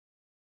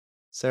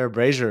Sarah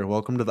Brazier,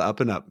 welcome to the Up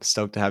and Up.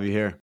 Stoked to have you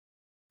here.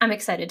 I'm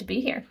excited to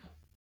be here.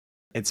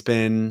 It's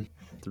been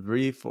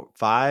 3, 4,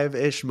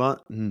 5-ish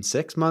months,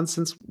 6 months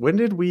since when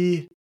did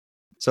we?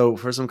 So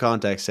for some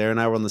context, Sarah and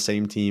I were on the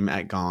same team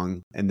at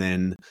Gong, and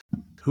then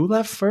who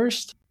left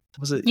first?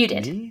 Was it You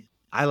did. me?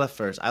 I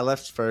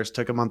left first,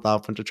 took a month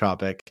off, went to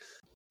Tropic.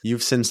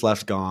 You've since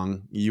left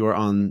Gong. You are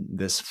on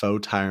this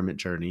faux retirement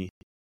journey.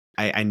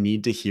 I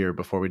need to hear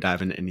before we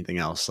dive into anything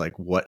else, like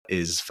what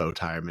is faux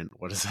retirement?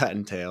 What does that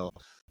entail?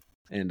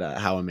 And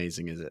how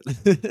amazing is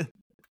it?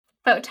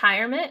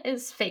 Retirement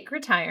is fake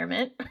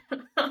retirement.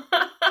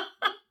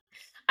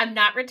 I'm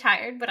not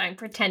retired, but I'm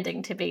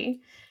pretending to be.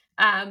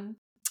 And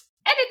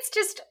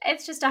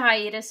it's just a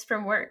hiatus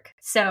from work.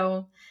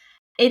 So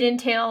it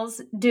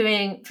entails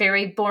doing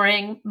very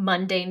boring,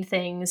 mundane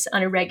things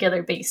on a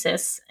regular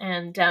basis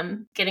and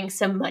getting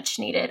some much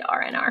needed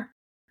R&R.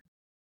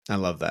 I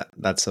love that.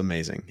 That's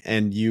amazing.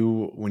 And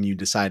you, when you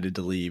decided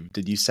to leave,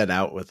 did you set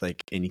out with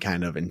like any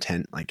kind of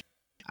intent, like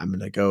I'm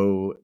going to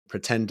go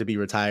pretend to be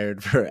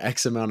retired for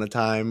X amount of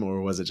time?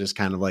 Or was it just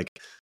kind of like,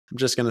 I'm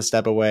just going to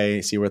step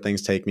away, see where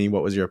things take me?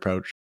 What was your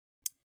approach?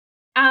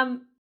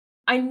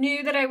 I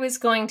knew that I was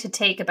going to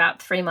take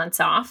about 3 months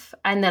off,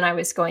 and then I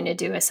was going to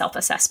do a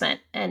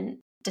self-assessment and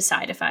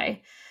decide if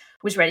I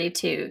was ready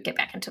to get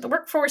back into the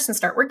workforce and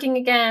start working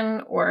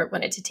again, or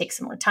wanted to take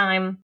some more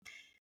time.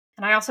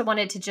 And I also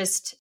wanted to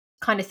just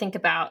kind of think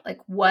about like,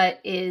 what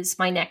is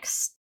my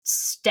next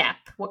step?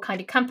 What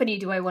kind of company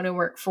do I want to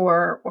work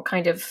for? What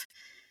kind of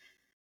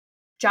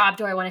job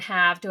do I want to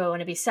have? Do I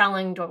want to be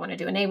selling? Do I want to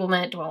do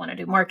enablement? Do I want to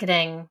do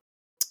marketing?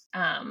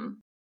 Things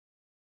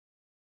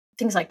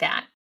like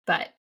that.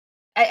 But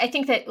I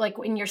think that like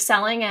when you're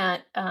selling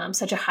at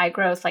such a high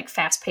growth, like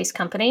fast paced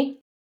company,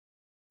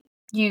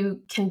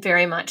 you can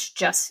very much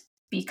just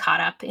be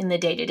caught up in the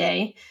day to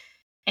day.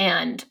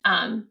 And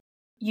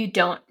you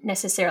don't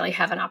necessarily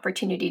have an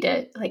opportunity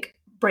to like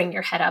bring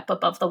your head up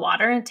above the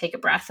water and take a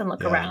breath and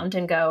look around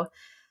and go,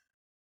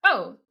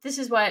 oh, this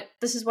is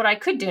what I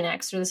could do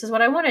next, or this is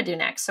what I want to do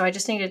next. So I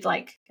just needed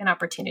like an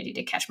opportunity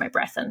to catch my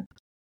breath and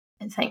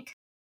think.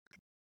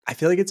 I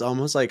feel like it's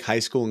almost like high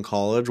school and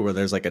college where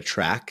there's like a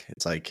track.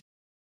 It's like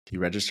you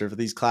register for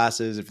these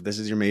classes. If this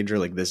is your major,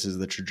 like this is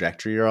the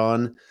trajectory you're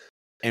on.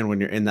 And when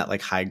you're in that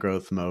like high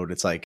growth mode,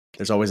 it's like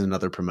there's always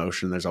another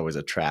promotion. There's always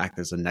a track.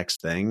 There's the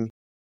next thing.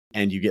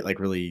 And you get like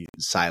really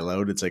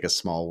siloed. It's like a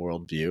small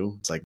world view.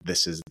 It's like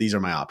these are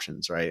my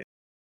options, right?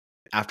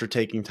 After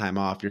taking time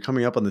off, you're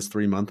coming up on this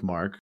 3-month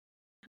mark.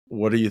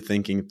 What are you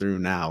thinking through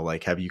now?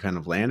 Like, have you kind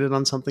of landed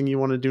on something you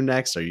want to do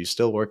next? Are you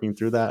still working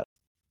through that?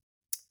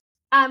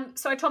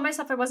 So I told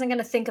myself I wasn't going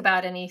to think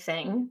about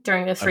anything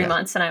during the 3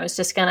 months, and I was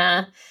just going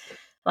to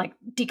like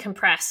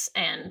decompress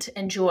and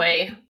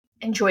enjoy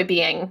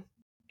being,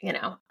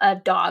 a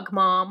dog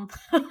mom.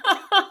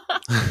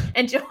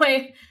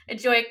 enjoy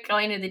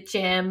going to the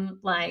gym,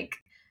 like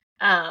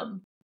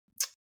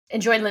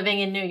enjoy living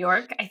in New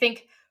York. I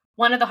think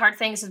one of the hard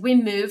things is we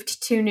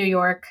moved to New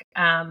York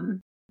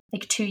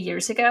like 2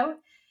 years ago,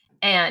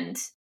 and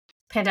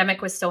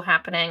pandemic was still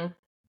happening.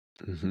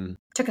 Mm-hmm.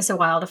 Took us a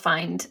while to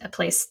find a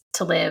place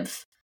to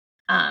live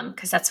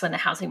because that's when the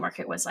housing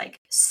market was like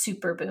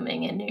super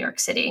booming in New York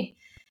City.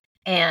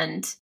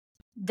 And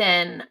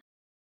then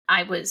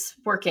I was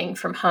working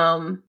from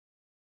home,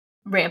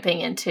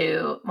 ramping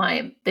into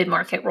my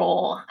mid-market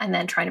role, and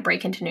then trying to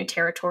break into new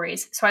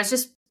territories. So I was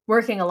just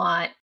working a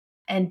lot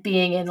and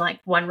being in like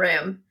one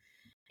room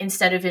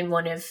instead of in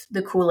one of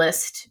the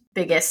coolest,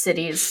 biggest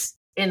cities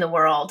in the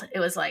world. It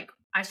was like,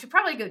 I should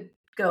probably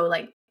go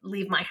like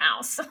leave my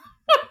house.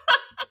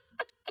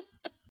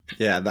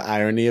 Yeah, the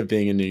irony of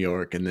being in New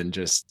York and then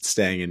just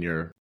staying in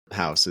your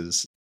house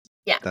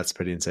that's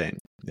pretty insane.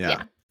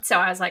 Yeah. So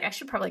I was like, I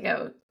should probably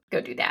go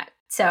do that.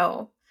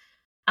 So,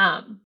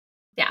 I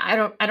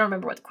don't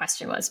remember what the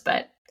question was,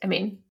 but I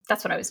mean,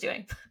 that's what I was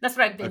doing. That's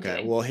what I've been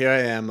doing. Well, here I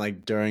am,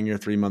 like during your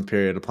 3-month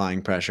period,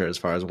 applying pressure as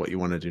far as what you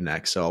want to do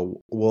next. So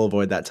we'll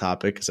avoid that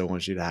topic because I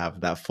want you to have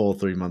that full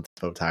 3-month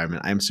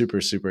retirement. I'm super,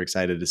 super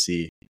excited to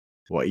see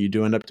what you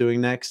do end up doing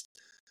next.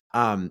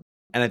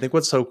 And I think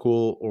what's so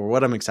cool, or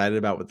what I'm excited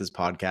about with this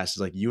podcast, is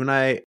like you and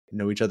I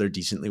know each other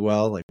decently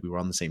well. Like we were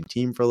on the same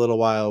team for a little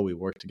while. We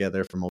worked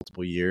together for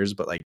multiple years,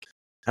 but like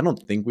I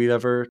don't think we've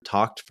ever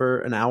talked for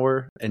an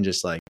hour and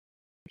just like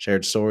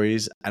shared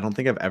stories. I don't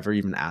think I've ever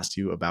even asked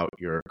you about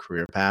your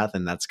career path.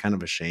 And that's kind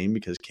of a shame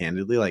because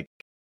candidly, like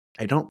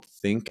I don't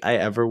think I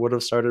ever would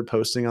have started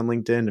posting on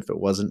LinkedIn if it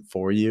wasn't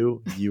for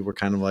you. You were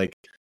kind of like,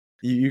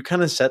 you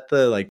kind of set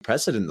the like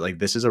precedent. Like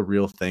this is a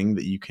real thing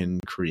that you can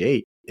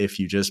create if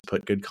you just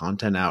put good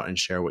content out and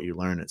share what you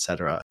learn,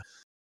 etc.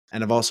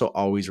 And I've also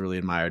always really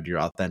admired your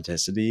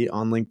authenticity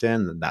on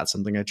LinkedIn. And that's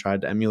something I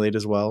tried to emulate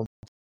as well.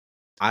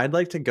 I'd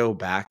like to go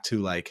back to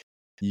like,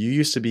 you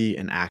used to be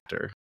an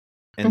actor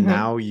and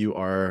now you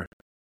are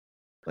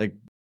like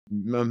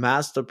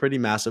amassed a pretty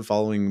massive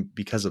following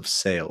because of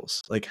sales.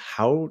 Like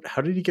how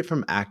did you get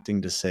from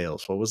acting to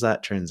sales? What was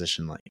that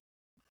transition like?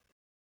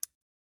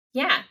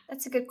 Yeah,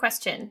 that's a good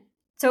question.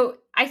 So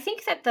I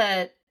think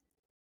that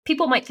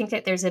people might think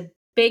that there's a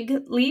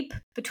big leap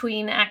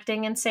between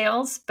acting and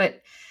sales,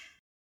 but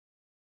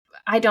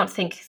I don't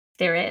think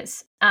there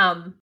is.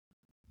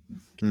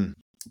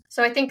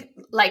 So I think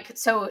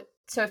so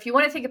if you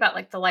want to think about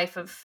like the life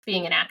of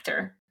being an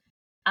actor,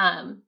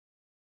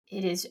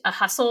 it is a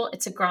hustle,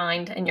 it's a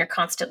grind, and you're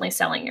constantly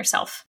selling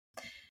yourself.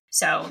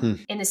 So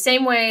in the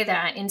same way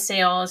that in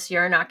sales,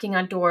 you're knocking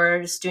on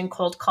doors, doing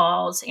cold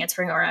calls,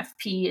 answering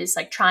RFPs,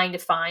 like trying to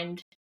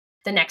find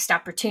the next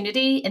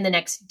opportunity and the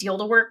next deal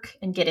to work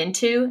and get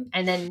into.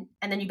 And then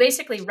you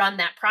basically run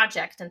that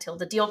project until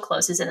the deal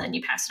closes, and then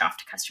you pass it off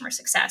to customer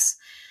success.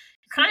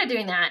 You're kind of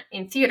doing that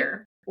in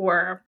theater,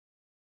 or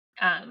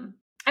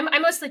I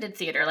mostly did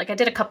theater. Like I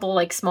did a couple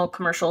like small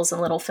commercials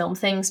and little film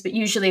things, but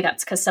usually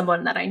that's because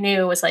someone that I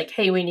knew was like,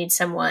 hey, we need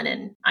someone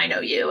and I know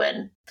you,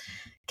 and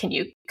can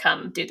you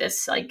come do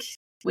this? Like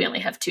we only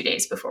have 2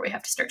 days before we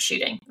have to start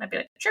shooting. And I'd be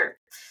like, sure.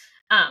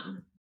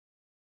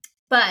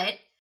 But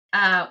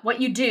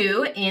what you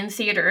do in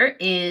theater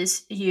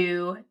is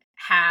you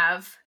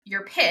have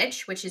your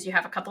pitch, which is you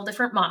have a couple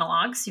different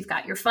monologues. You've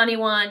got your funny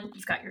one,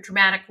 you've got your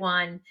dramatic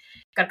one,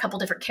 you've got a couple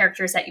different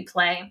characters that you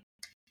play.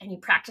 And you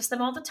practice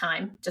them all the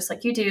time, just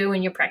like you do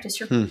when you practice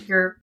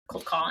your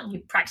cold call. And you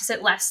practice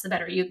it less, the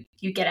better you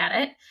get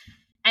at it.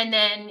 And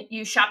then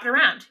you shop it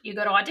around. You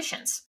go to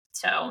auditions.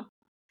 So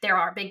there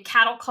are big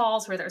cattle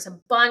calls where there's a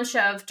bunch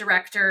of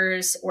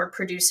directors or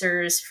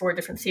producers for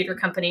different theater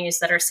companies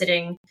that are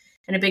sitting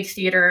in a big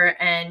theater,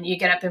 and you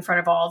get up in front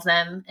of all of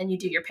them and you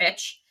do your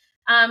pitch.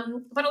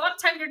 But a lot of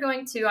time you're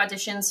going to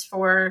auditions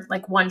for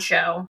like one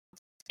show,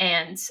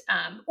 and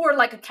or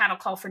like a cattle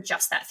call for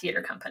just that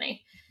theater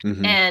company.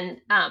 Mm-hmm.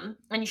 And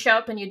you show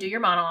up and you do your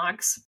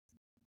monologues,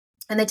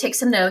 and they take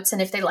some notes.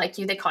 And if they like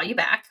you, they call you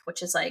back,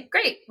 which is like,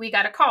 great, we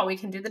got a call. We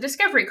can do the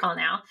discovery call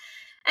now.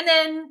 And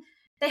then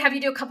they have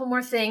you do a couple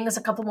more things,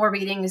 a couple more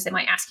readings. They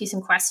might ask you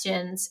some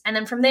questions. And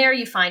then from there,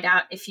 you find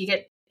out if you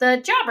get the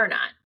job or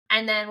not.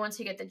 And then once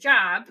you get the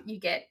job, you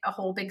get a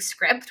whole big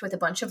script with a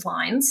bunch of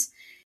lines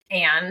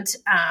and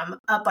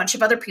a bunch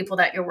of other people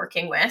that you're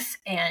working with.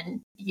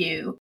 And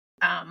you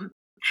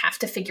have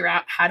to figure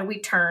out, how do we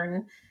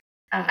turn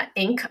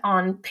ink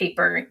on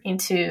paper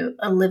into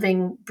a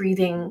living,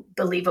 breathing,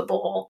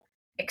 believable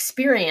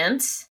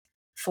experience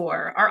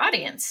for our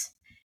audience.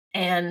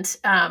 And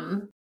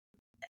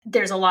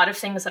there's a lot of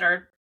things that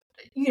are,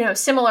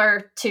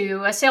 similar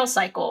to a sales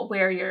cycle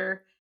where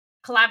you're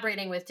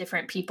collaborating with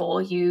different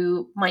people.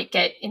 You might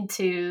get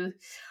into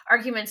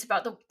arguments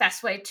about the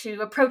best way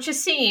to approach a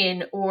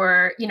scene,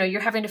 or,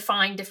 you're having to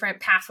find different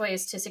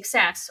pathways to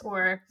success,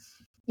 or,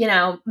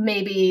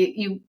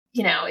 maybe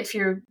if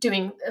you're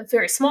doing a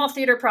very small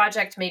theater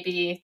project,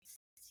 maybe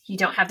you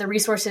don't have the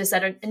resources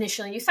that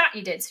initially you thought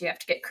you did. So you have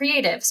to get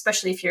creative,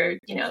 especially if you're,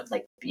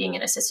 like being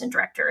an assistant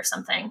director or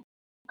something.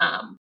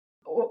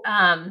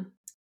 And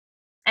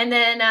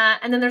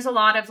then there's a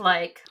lot of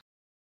like,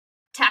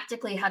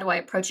 tactically, how do I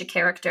approach a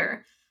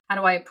character? How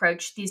do I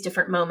approach these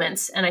different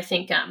moments? And I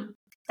think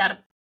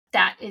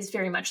that is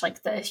very much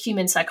like the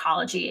human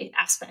psychology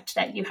aspect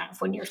that you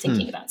have when you're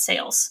thinking about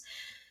sales.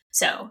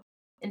 So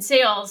in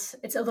sales,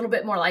 it's a little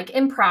bit more like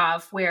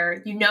improv,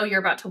 where you're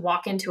about to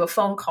walk into a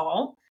phone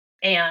call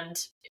and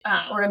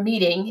or a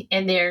meeting,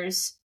 and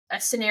there's a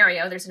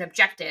scenario, there's an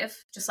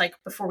objective. Just like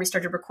before we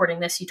started recording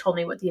this, you told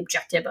me what the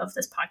objective of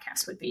this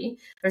podcast would be.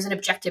 There's an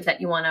objective that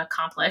you want to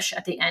accomplish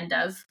at the end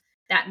of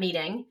that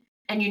meeting,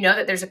 and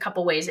that there's a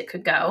couple ways it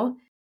could go.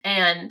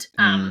 And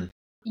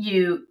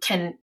you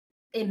can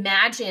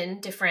imagine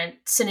different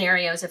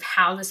scenarios of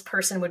how this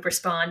person would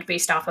respond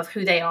based off of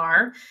who they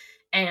are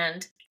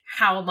and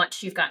how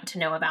much you've gotten to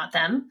know about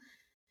them.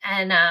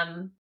 And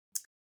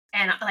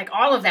like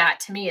all of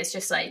that to me is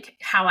just like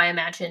how I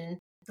imagine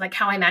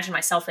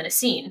myself in a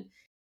scene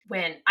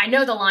when I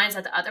know the lines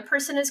that the other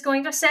person is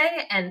going to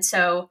say. And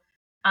so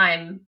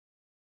I'm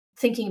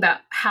thinking about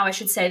how I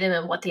should say them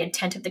and what the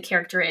intent of the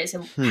character is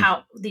and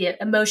how the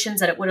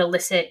emotions that it would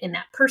elicit in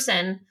that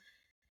person.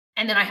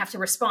 And then I have to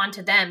respond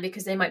to them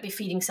because they might be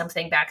feeding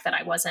something back that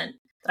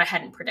I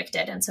hadn't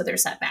predicted. And so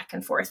there's that back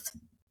and forth.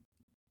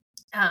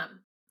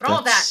 But all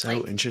of that,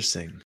 so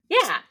interesting.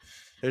 Yeah.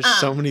 There's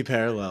so many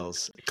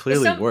parallels. It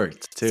clearly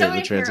worked too.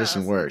 The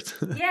transition worked.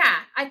 Yeah.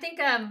 I think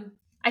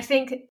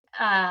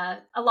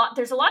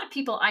there's a lot of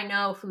people I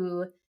know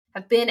who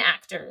have been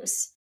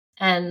actors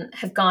and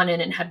have gone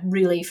in and had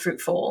really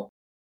fruitful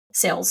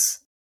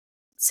sales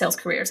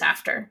careers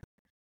after.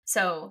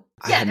 So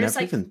yeah, I had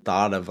never even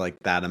thought of like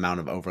that amount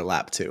of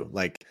overlap too.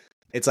 Like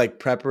it's like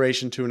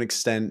preparation to an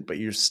extent, but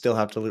you still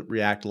have to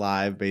react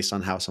live based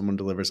on how someone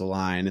delivers a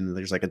line, and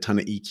there's like a ton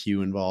of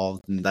EQ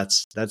involved, and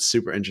that's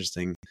super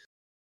interesting.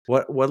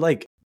 What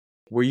like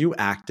were you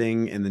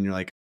acting and then you're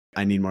like,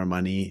 I need more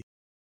money,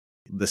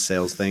 the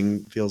sales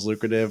thing feels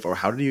lucrative, or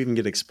how did you even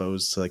get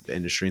exposed to like the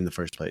industry in the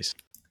first place?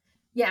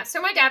 Yeah,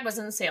 so my dad was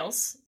in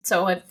sales,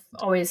 so I've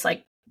always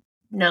like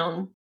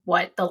known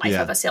what the life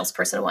of a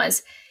salesperson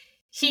was.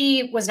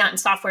 He was not in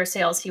software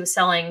sales. He was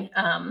selling,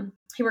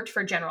 he worked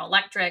for General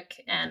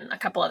Electric and a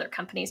couple other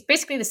companies,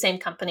 basically the same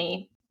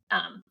company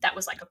that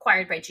was like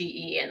acquired by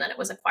GE. And then it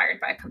was acquired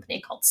by a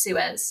company called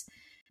Suez.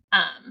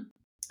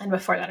 And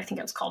before that, I think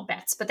it was called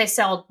Betts, but they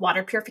sell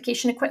water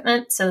purification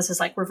equipment. So this is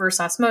like reverse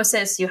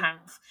osmosis. You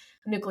have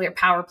a nuclear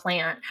power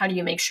plant. How do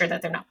you make sure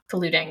that they're not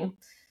polluting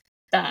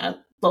the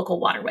local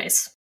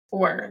waterways?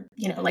 Or,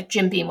 like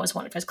Jim Beam was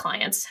one of his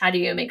clients. How do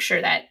you make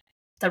sure that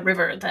the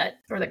river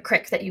or the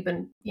creek that you've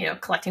been,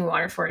 collecting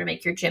water for to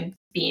make your Jim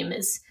Beam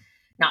is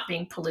not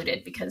being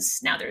polluted because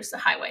now there's a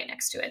highway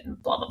next to it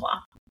and blah, blah, blah.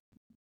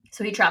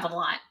 So he traveled a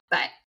lot,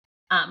 but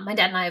my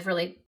dad and I have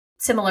really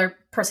similar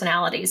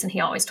personalities, and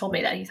he always told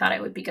me that he thought I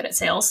would be good at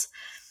sales.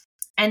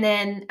 And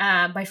then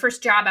my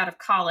first job out of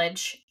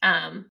college,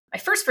 my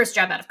first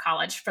job out of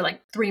college, for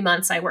like 3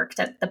 months, I worked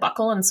at the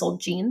Buckle and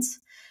sold jeans.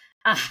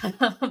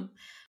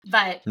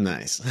 But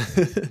nice.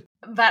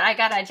 But I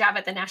got a job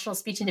at the National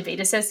Speech and Debate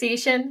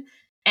Association,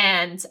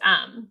 and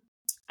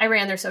I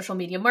ran their social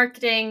media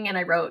marketing, and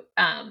I wrote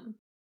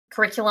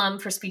curriculum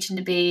for speech and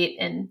debate,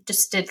 and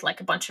just did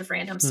like a bunch of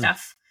random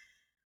stuff.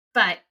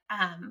 But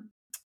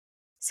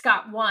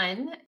Scott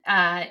One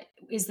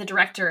is the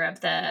director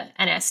of the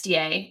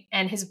NSDA,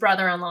 and his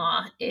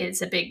brother-in-law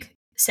is a big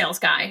sales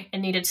guy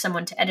and needed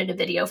someone to edit a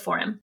video for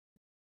him.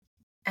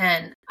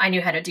 And I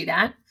knew how to do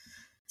that.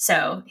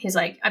 So he's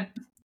like,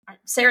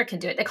 Sarah can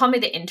do it. They call me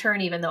the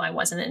intern, even though I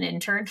wasn't an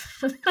intern.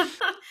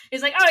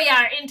 He's like, oh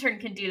yeah, our intern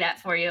can do that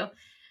for you.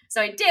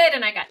 So I did,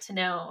 and I got to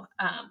know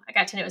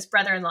his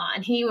brother-in-law,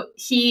 and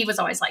he was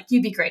always like,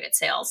 you'd be great at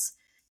sales.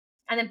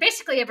 And then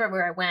basically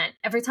everywhere I went,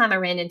 every time I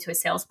ran into a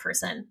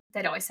salesperson,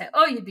 they'd always say,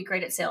 oh, you'd be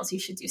great at sales. You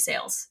should do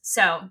sales.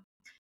 So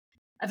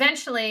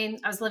eventually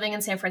I was living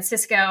in San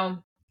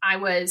Francisco. I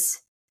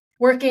was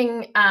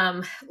working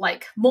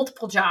like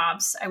multiple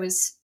jobs. I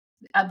was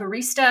a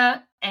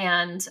barista,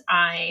 and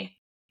I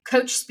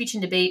coached speech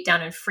and debate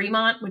down in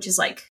Fremont, which is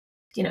like,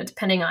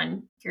 depending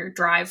on your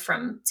drive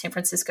from San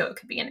Francisco, it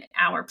could be an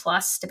hour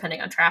plus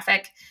depending on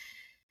traffic.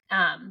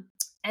 And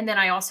then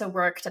I also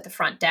worked at the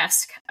front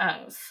desk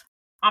of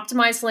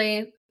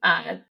Optimizely,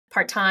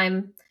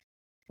 part-time,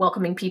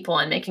 welcoming people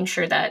and making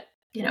sure that,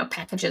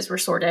 packages were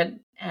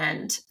sorted.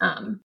 And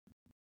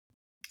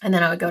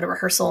then I would go to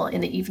rehearsal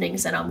in the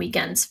evenings and on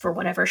weekends for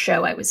whatever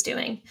show I was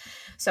doing.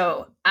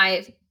 So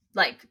I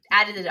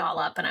added it all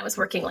up, and I was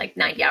working like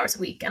 90 hours a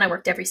week, and I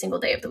worked every single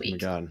day of the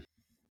week. Oh my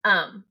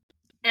God.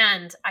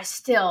 And I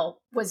still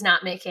was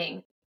not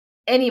making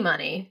any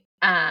money,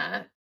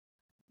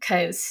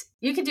 because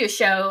you can do a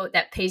show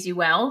that pays you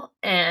well,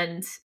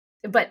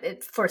 but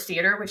it's for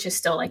theater, which is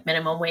still like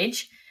minimum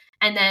wage.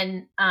 And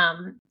then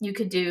you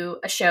could do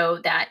a show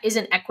that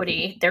isn't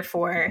equity.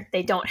 Therefore,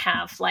 they don't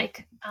have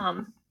like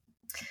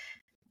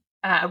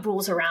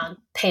rules around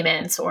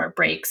payments or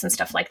breaks and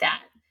stuff like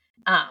that.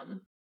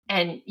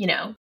 And,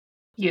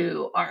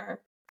 you are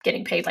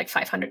getting paid like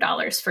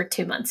 $500 for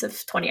 2 months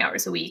of 20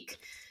 hours a week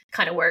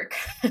kind of work.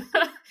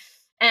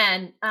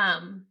 And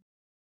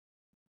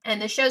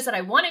the shows that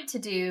I wanted to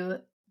do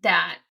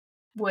that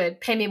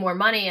would pay me more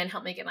money and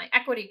help me get my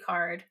equity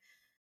card,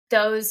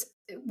 those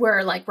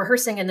were like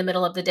rehearsing in the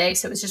middle of the day.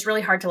 So it was just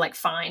really hard to like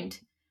find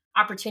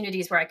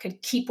opportunities where I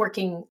could keep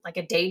working like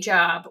a day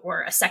job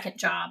or a second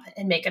job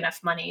and make enough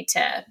money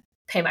to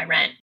pay my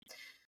rent.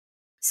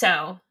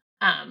 So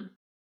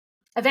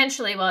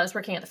eventually, while I was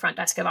working at the front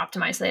desk of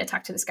Optimizely, I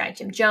talked to this guy,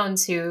 Jim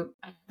Jones, who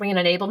ran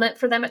enablement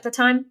for them at the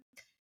time.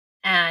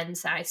 And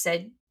I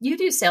said, you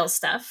do sales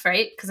stuff,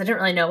 right? Because I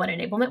didn't really know what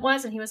enablement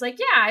was. And he was like,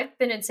 yeah, I've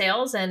been in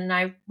sales and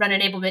I run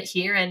enablement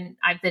here. And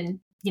I've been,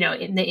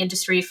 in the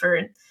industry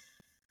for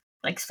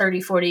like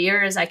 30, 40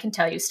 years. I can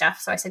tell you stuff.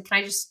 So I said, can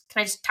I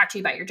just talk to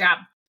you about your job?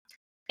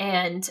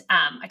 And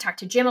I talked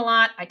to Jim a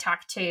lot. I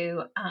talked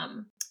to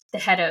the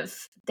head of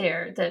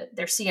their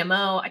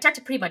CMO. I talked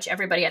to pretty much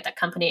everybody at that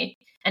company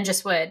and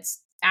just would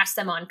ask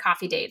them on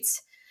coffee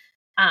dates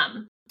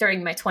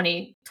during my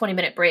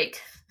 20-minute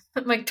break.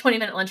 My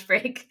 20-minute lunch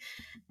break.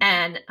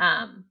 And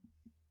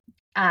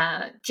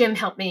Jim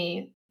helped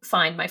me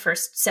find my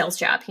first sales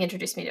job. He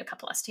introduced me to a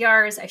couple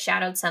SDRs. I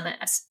shadowed some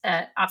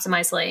at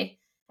Optimizely.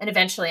 And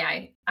eventually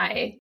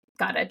I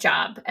got a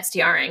job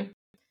SDRing,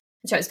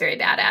 which I was very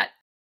bad at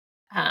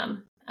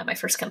my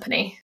first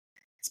company.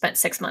 Spent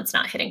 6 months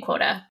not hitting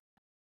quota.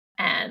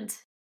 And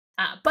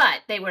but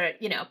they were,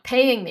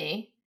 paying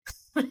me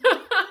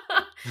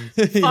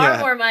far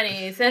more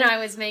money than I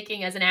was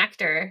making as an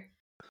actor.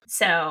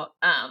 So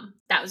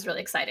that was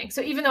really exciting.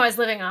 So even though I was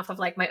living off of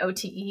like my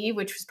OTE,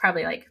 which was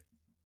probably like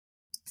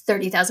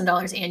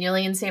 $30,000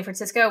 annually in San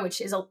Francisco, which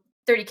is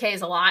 $30K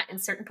is a lot in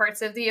certain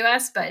parts of the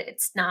US, but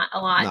it's not a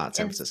lot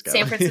in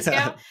San Francisco.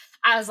 Yeah.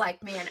 I was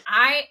like, man,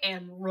 I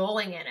am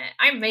rolling in it.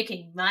 I'm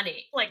making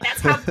money. Like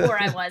that's how poor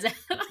I was.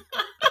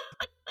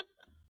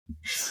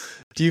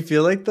 Do you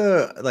feel like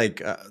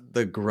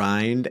the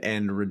grind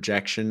and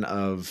rejection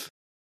of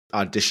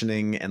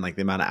auditioning and like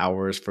the amount of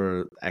hours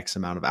for X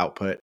amount of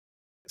output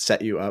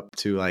set you up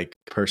to like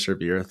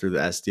persevere through the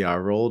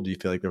SDR role? Do you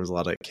feel like there was a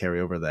lot of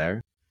carryover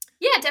there?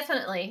 Yeah,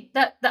 definitely.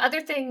 The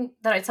other thing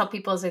that I tell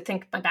people is I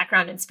think my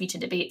background in speech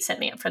and debate set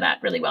me up for that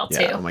really well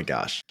too. Oh my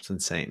gosh, it's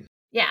insane.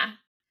 Yeah.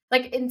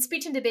 Like in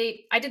speech and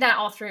debate, I did that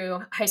all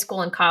through high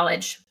school and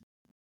college.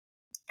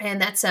 And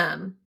that's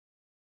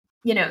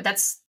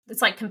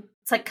it's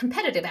like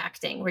competitive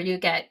acting where you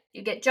get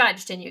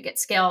judged and you get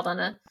scaled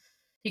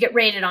you get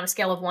rated on a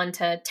scale of 1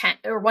 to 10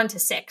 or 1 to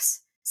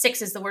 6.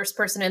 6 is the worst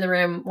person in the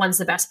room. 1's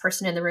the best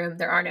person in the room.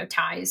 There are no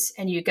ties.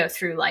 And you go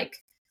through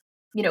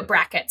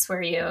brackets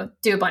where you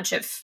do a bunch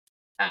of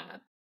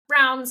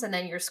rounds and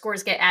then your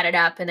scores get added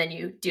up and then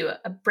you do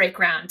a break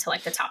round to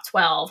like the top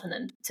 12 and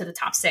then to the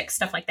top 6,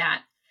 stuff like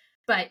that.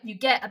 But you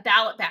get a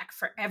ballot back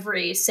for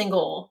every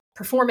single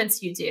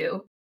performance you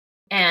do.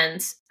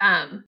 And,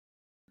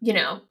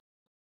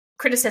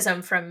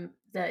 criticism from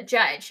the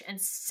judge.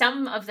 And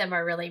some of them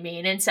are really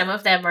mean and some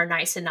of them are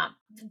nice and not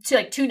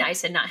too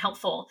nice and not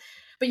helpful.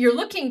 But you're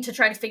looking to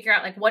try to figure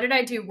out, like, what did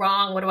I do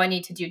wrong? What do I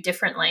need to do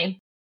differently?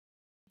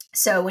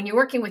 So when you're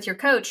working with your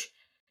coach,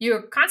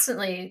 you're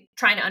constantly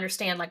trying to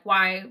understand, like,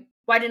 why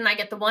didn't I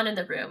get the 1 in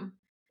the room?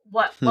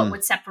 What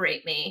would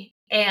separate me?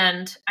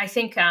 And I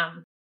think,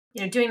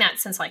 doing that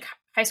since like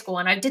high school,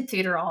 and I did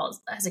theater all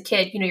as a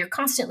kid, you're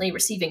constantly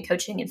receiving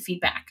coaching and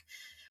feedback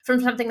from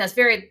something that's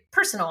very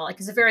personal, like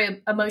it's a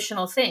very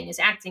emotional thing, is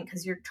acting,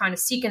 because you're trying to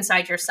seek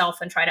inside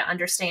yourself and try to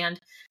understand,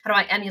 how do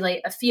I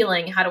emulate a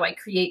feeling? How do I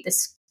create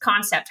this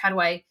concept? How do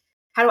I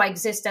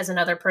exist as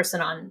another person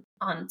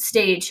on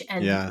stage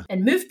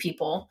and move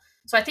people?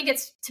 So I think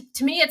it's,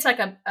 to me, it's like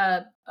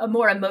a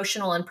more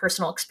emotional and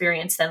personal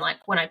experience than like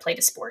when I played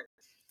a sport,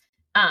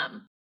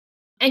 and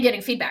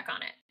getting feedback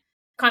on it,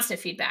 constant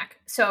feedback.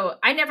 So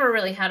I never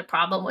really had a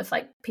problem with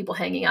like people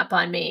hanging up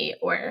on me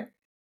or,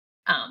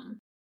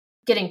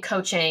 getting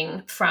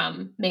coaching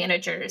from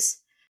managers.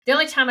 The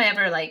only time I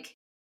ever like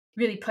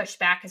really pushed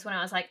back is when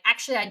I was like,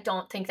 actually, I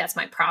don't think that's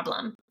my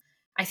problem.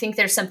 I think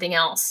there's something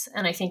else.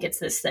 And I think it's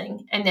this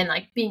thing. And then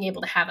like being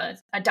able to have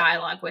a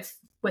dialogue with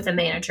a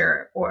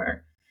manager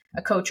or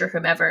a coach or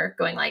whomever,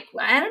 going like,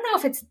 well, I don't know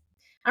if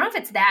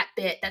it's that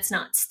bit that's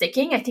not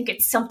sticking. I think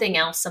it's something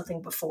else,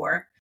 something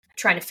before,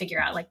 trying to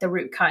figure out like the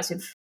root cause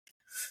of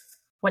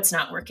what's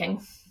not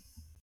working.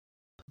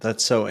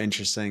 That's so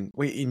interesting.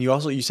 Wait, and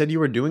you said you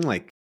were doing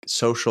like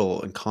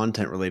social and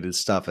content related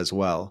stuff as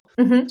well.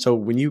 Mm-hmm. So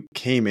when you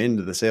came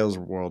into the sales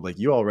world, like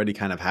you already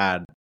kind of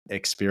had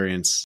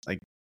experience like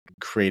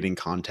creating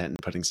content and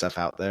putting stuff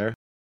out there.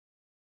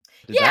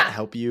 Did that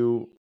help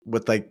you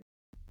with like,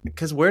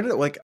 because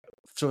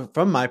so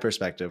from my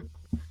perspective,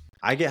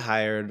 I get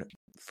hired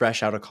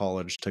fresh out of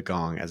college to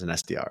Gong as an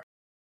SDR,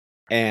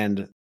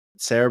 and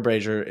Sarah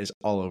Brazier is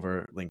all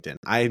over LinkedIn.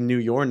 I knew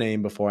your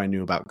name before I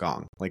knew about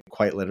Gong. Like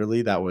quite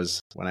literally, that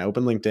was when I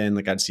opened LinkedIn,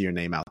 like I'd see your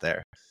name out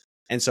there.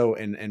 And so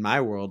in my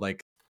world,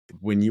 like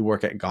when you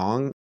work at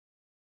Gong,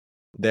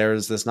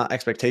 there's this not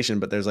expectation,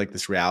 but there's like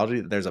this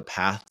reality that there's a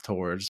path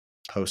towards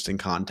posting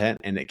content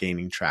and it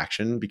gaining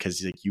traction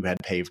because like you had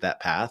paved that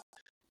path.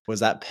 Was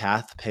that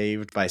path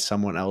paved by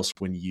someone else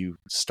when you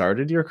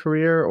started your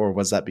career, or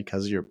was that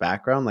because of your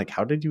background? Like,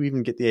 how did you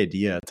even get the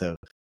idea to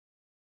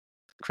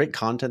create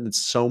content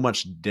that's so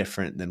much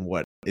different than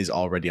what is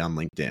already on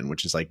LinkedIn,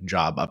 which is like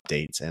job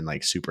updates and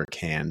like super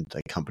canned,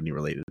 like company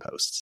related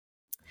posts?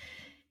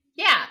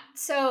 Yeah.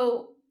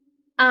 So,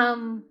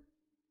 I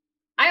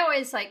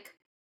always like,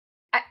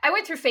 I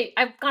went through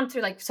I've gone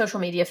through like social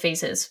media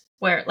phases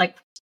where like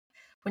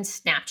when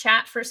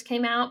Snapchat first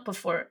came out,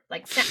 before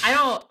like,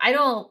 I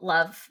don't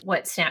love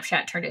what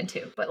Snapchat turned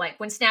into, but like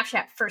when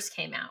Snapchat first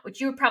came out, which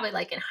you were probably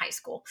like in high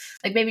school,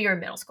 like maybe you're in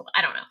middle school,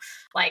 I don't know.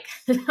 Like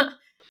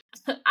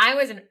I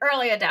was an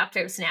early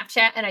adopter of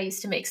Snapchat and I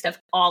used to make stuff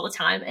all the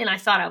time. And I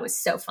thought I was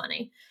so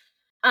funny.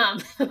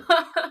 And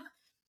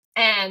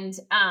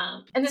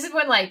this is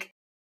when like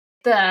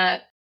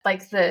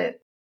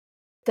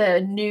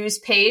the news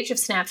page of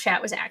Snapchat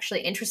was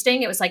actually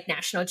interesting. It was like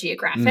National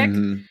Geographic.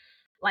 Mm-hmm.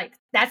 Like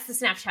that's the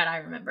Snapchat I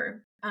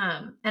remember.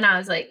 And I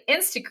was like,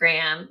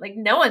 Instagram, like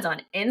no one's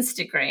on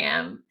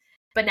Instagram,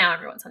 but now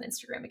everyone's on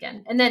Instagram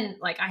again. And then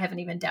like I haven't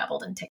even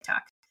dabbled in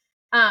TikTok.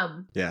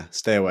 Yeah,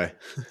 stay away.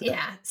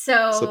 Yeah.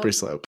 So slippery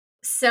slope.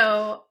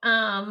 So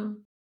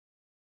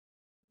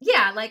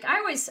yeah, like I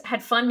always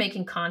had fun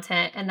making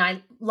content and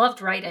I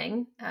loved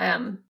writing.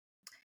 And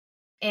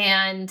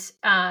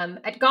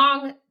at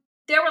Gong,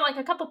 there were like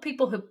a couple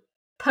people who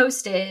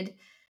posted.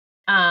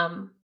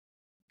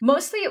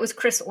 Mostly it was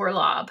Chris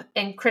Orlob,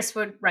 and Chris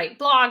would write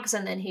blogs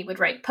and then he would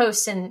write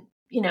posts, and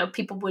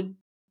people would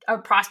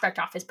prospect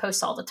off his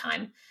posts all the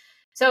time.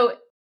 So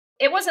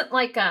it wasn't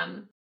like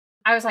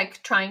I was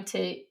like trying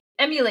to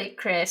emulate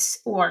Chris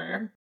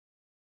or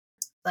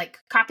like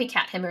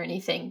copycat him or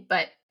anything,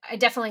 but I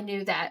definitely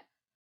knew that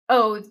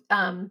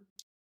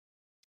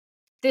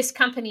this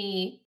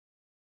company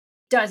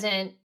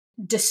doesn't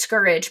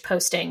discourage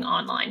posting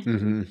online.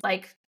 Mm-hmm.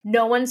 Like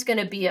no one's going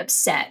to be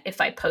upset if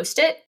I post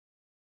it.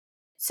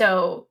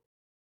 So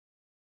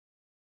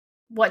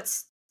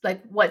what's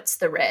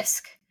the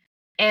risk?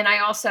 And I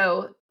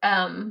also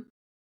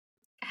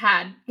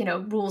had,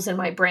 rules in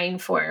my brain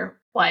for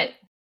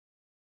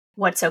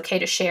what's okay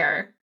to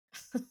share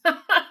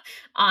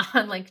on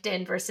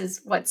LinkedIn versus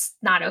what's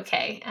not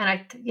okay. And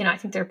I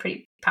think they're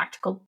pretty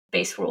practical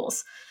base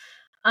rules.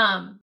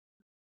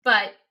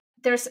 But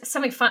there's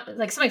something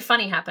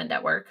funny happened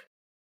at work.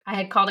 I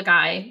had called a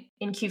guy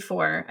in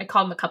Q4. I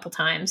called him a couple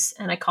times,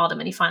 and I called him,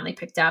 and he finally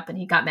picked up, and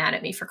he got mad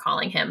at me for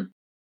calling him.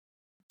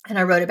 And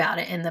I wrote about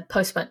it, and the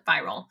post went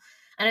viral.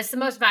 And it's the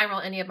most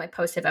viral any of my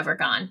posts have ever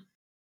gone.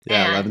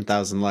 Yeah, and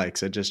 11,000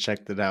 likes. I just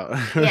checked it out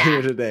Yeah.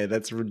 earlier today.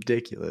 That's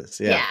ridiculous.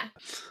 Yeah.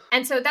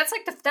 And so that's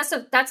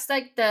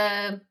like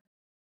the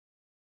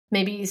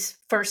maybe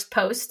first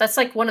post. That's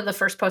like one of the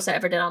first posts I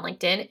ever did on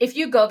LinkedIn. If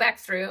you go back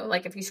through,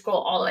 like if you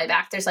scroll all the way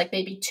back, there's like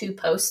maybe 2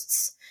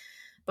 posts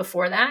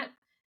before that.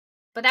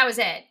 But that was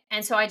it.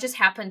 And so I just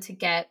happened to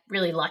get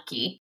really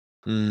lucky.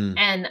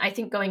 And I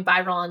think going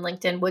viral on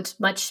LinkedIn was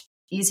much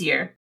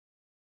easier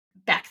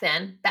back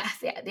then.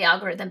 The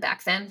algorithm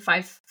back then,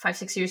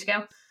 6 years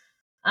ago,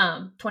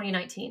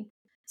 2019.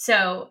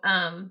 So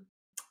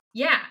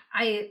yeah,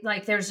 I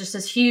like there's just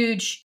this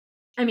huge,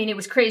 I mean, it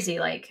was crazy.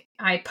 Like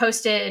I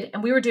posted,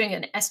 and we were doing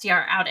an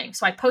SDR outing.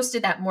 So I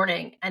posted that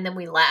morning, and then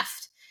we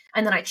left.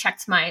 And then I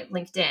checked my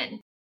LinkedIn,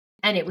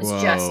 and it was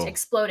just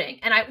exploding.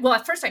 And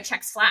at first I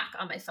checked Slack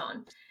on my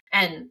phone,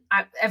 and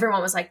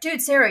everyone was like,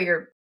 dude, Sarah,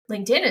 your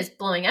LinkedIn is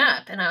blowing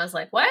up. And I was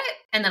like, what?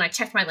 And then I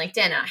checked my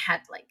LinkedIn, and I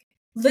had like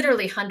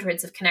literally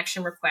hundreds of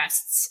connection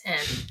requests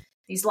and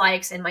these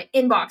likes, and my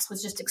inbox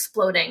was just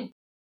exploding.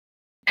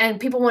 And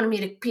people wanted me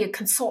to be a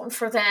consultant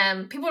for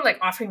them. People were like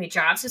offering me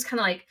jobs. It's kind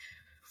of like,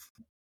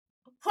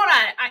 hold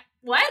on,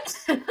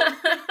 what?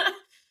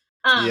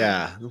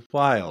 Yeah,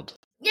 wild.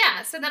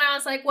 Yeah. So then I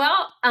was like,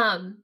 well,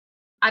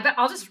 I bet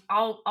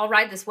I'll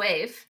ride this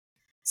wave.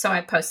 So I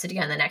posted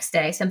again the next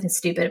day, something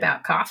stupid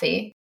about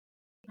coffee.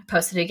 I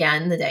posted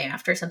again the day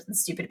after, something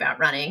stupid about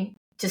running.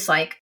 Just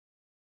like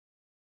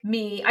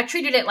me, I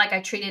treated it like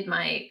I treated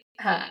my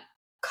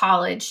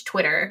college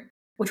Twitter,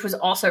 which was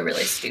also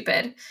really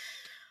stupid.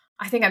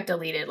 I think I've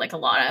deleted like a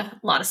lot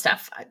of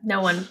stuff.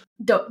 No one,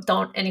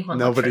 don't anyone.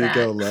 Nobody look for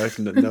go look.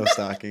 No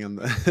stalking on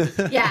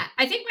that. Yeah,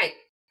 I think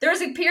there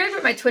was a period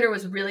where my Twitter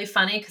was really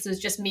funny because it was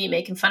just me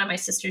making fun of my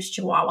sister's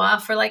Chihuahua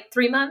for like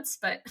 3 months.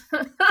 But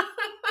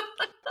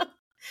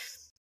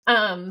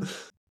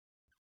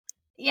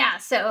yeah.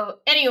 So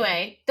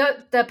anyway,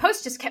 the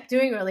post just kept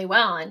doing really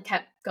well and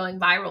kept going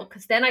viral,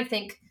 because then I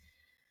think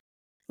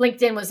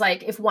LinkedIn was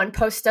like, if one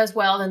post does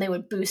well, then they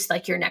would boost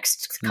like your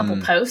next couple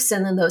posts,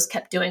 and then those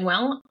kept doing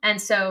well.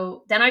 And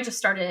so then I just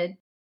started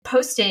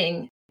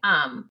posting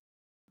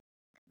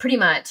pretty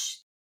much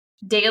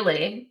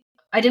daily.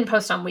 I didn't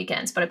post on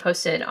weekends, but I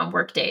posted on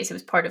work days. It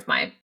was part of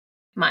my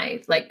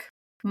like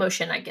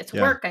motion. I get to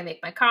work, I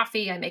make my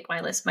coffee, I make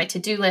my list, my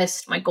to-do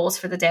list, my goals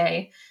for the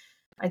day.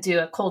 I do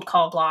a cold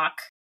call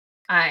block.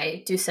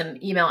 I do some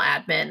email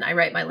admin. I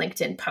write my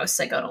LinkedIn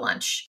posts. I go to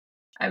lunch.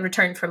 I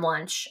return from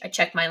lunch. I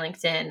check my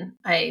LinkedIn.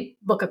 I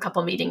book a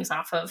couple meetings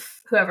off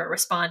of whoever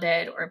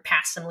responded, or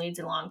pass some leads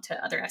along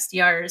to other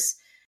SDRs.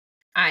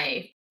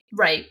 I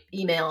write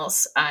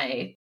emails.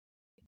 I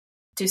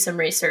do some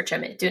research. I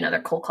do another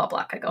cold call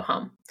block. I go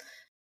home.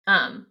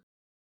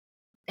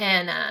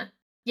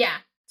 Yeah.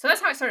 So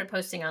that's how I started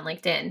posting on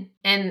LinkedIn.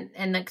 And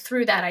then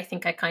through that, I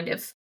think I kind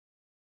of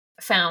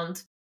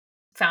found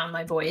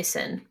my voice,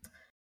 and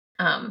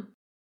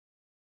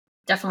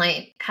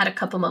definitely had a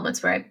couple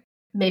moments where I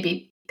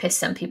maybe piss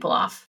some people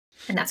off,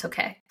 and that's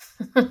okay.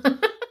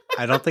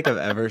 I don't think I've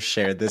ever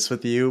shared this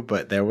with you,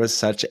 but there was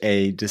such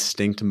a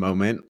distinct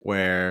moment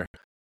where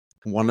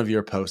one of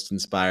your posts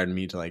inspired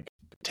me to like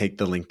take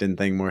the LinkedIn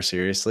thing more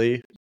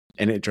seriously,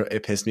 and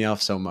it pissed me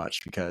off so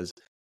much because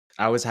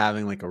I was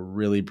having like a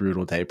really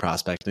brutal day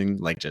prospecting,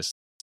 like just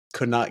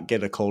could not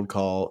get a cold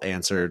call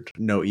answered,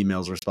 no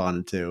emails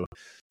responded to.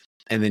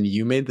 And then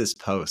you made this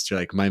post. You're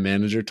like, my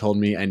manager told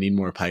me I need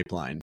more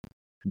pipeline.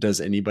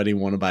 Does anybody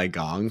want to buy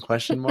Gong? ?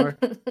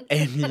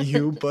 And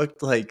you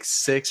booked like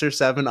 6 or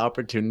 7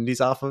 opportunities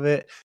off of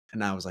it.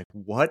 And I was like,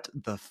 what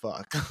the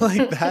fuck?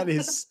 Like, that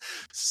is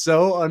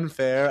so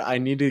unfair. I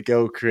need to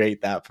go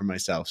create that for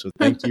myself. So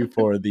thank you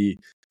for the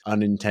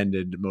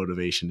unintended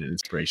motivation and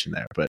inspiration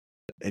there. But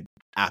it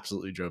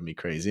absolutely drove me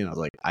crazy. And I was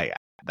like,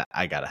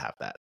 I got to have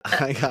that.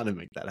 I got to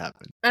make that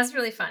happen. That's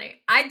really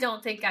funny. I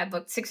don't think I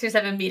booked 6 or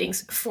 7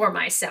 meetings for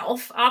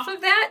myself off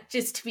of that,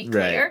 just to be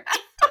clear.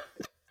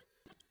 Right.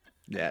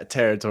 Yeah,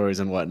 territories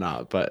and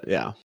whatnot. But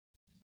yeah,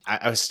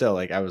 I was still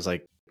like,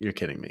 you're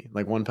kidding me.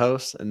 Like one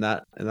post and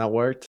that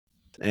worked.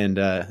 And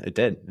it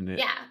did. And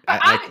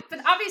but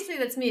obviously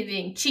that's me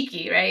being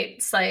cheeky, right?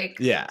 It's like,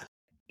 yeah,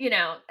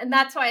 and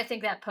that's why I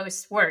think that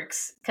post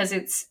works,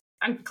 because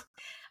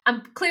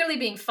I'm clearly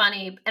being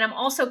funny, and I'm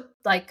also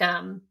like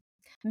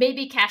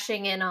maybe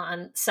cashing in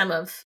on some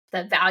of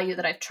the value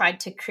that I've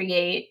tried to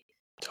create.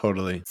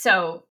 Totally.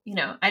 So,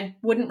 I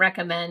wouldn't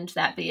recommend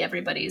that be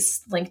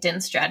everybody's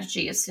LinkedIn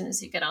strategy as soon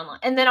as you get online.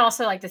 And then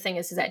also, like, the thing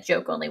is that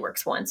joke only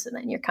works once, and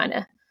then you're kind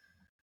of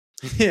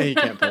yeah, you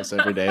can't post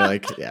every day.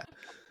 Like, yeah.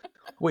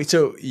 Wait,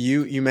 so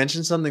you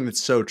mentioned something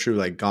that's so true.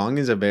 Like, Gong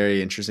is a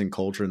very interesting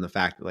culture in the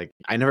fact that, like,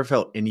 I never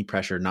felt any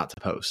pressure not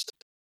to post.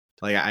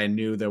 Like, I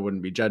knew there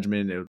wouldn't be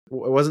judgment. It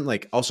wasn't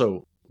like,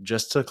 also,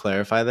 just to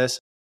clarify this,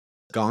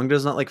 Gong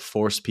does not like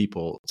force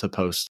people to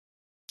post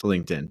to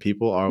LinkedIn.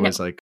 People are always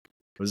like,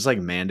 was this like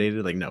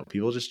mandated? Like, no,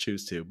 people just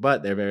choose to,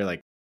 but they're very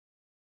like,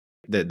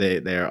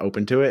 they are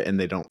open to it and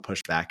they don't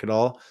push back at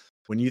all.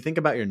 When you think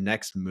about your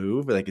next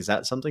move, like, is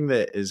that something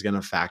that is going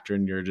to factor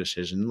in your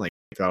decision, like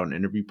throughout an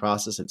interview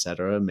process, et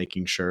cetera,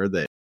 making sure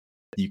that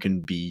you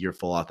can be your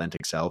full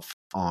authentic self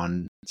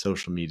on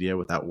social media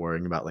without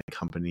worrying about like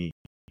company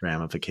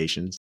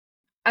ramifications?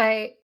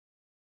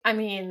 I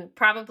mean,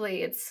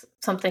 probably it's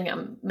something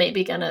I'm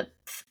maybe going to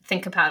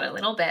think about a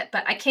little bit,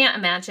 but I can't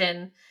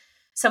imagine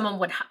someone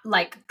would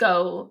like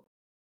go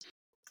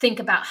think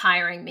about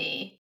hiring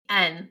me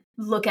and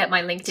look at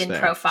my LinkedIn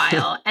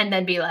profile and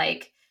then be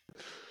like,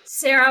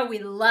 Sarah, we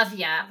love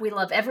you. We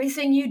love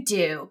everything you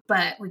do,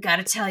 but we got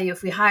to tell you,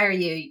 if we hire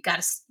you, you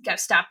got to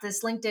stop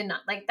this LinkedIn.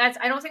 Like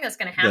I don't think that's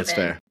going to happen. That's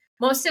fair.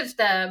 Most of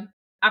the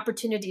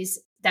opportunities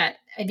that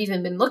I've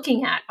even been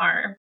looking at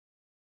are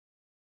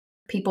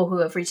people who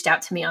have reached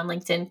out to me on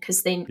LinkedIn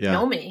because they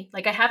know me.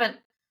 Like I haven't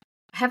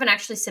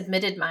actually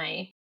submitted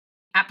my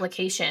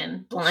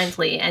application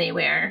blindly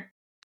anywhere.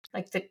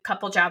 Like the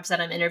couple jobs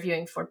that I'm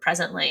interviewing for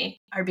presently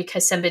are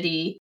because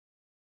somebody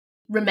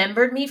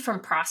remembered me from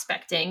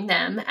prospecting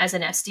them as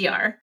an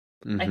SDR.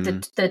 Mm-hmm. Like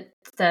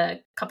the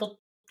couple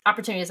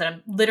opportunities that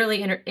I'm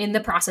literally in the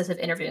process of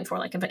interviewing for,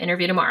 like if I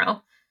interview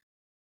tomorrow,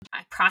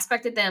 I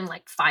prospected them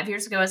like 5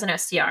 years ago as an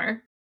SDR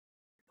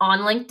on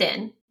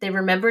LinkedIn. They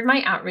remembered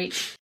my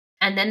outreach.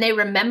 And then they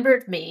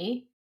remembered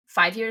me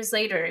 5 years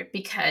later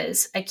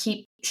because I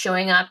keep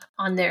showing up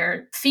on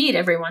their feed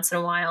every once in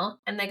a while.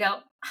 And they go,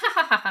 ha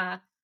ha ha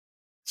ha,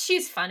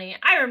 she's funny.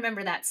 I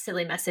remember that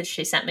silly message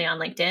she sent me on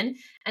LinkedIn.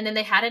 And then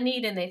they had a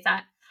need and they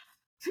thought,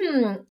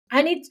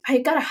 I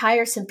got to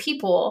hire some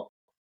people.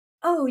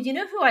 Oh, you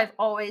know who I've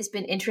always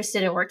been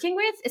interested in working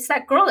with? It's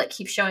that girl that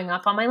keeps showing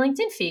up on my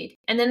LinkedIn feed.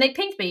 And then they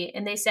pinged me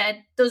and they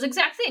said those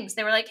exact things.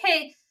 They were like,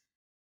 hey,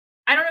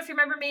 I don't know if you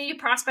remember me. You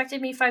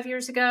prospected me 5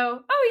 years ago.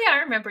 Oh, yeah,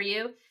 I remember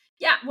you.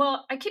 Yeah,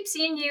 well, I keep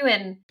seeing you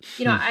and,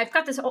 I've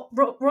got this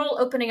role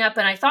opening up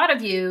and I thought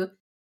of you.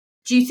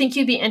 Do you think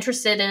you'd be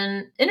interested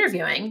in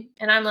interviewing?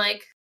 And I'm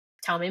like,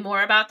 tell me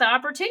more about the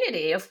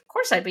opportunity. Of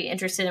course, I'd be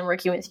interested in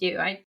working with you.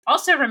 I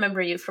also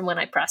remember you from when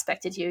I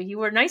prospected you. You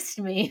were nice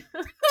to me.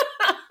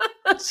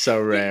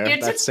 So rare.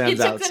 That stands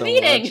out so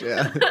much.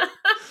 Yeah.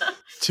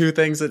 Two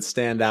things that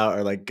stand out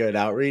are like good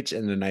outreach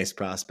and a nice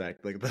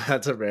prospect. Like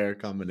that's a rare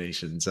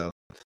combination. So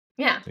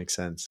yeah, makes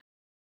sense.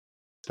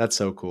 That's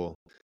so cool.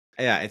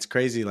 Yeah, it's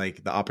crazy,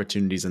 like the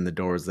opportunities and the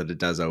doors that it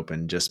does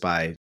open just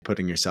by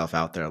putting yourself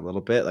out there a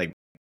little bit. Like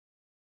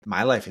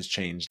my life has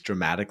changed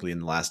dramatically in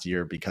the last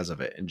year because of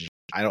it. And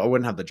I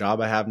wouldn't have the job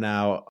I have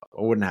now.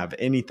 I wouldn't have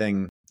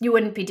anything. You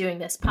wouldn't be doing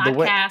this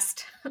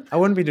podcast. I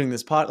wouldn't be doing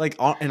this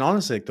and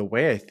honestly, like the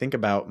way I think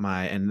about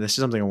and this is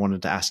something I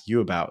wanted to ask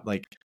you about,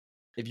 like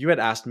if you had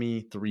asked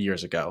me 3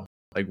 years ago,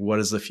 like what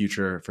does the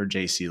future for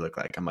JC look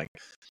like? I'm like,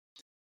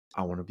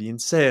 I want to be in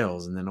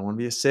sales, and then I want to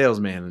be a sales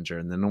manager,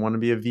 and then I want to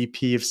be a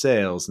VP of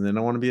sales, and then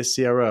I want to be a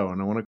CRO,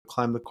 and I want to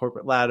climb the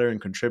corporate ladder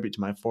and contribute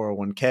to my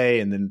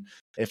 401k. And then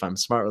if I'm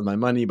smart with my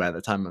money, by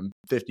the time I'm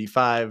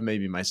 55,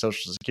 maybe my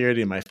social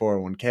security and my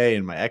 401k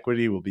and my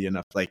equity will be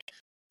enough. Like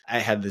I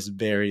had this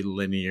very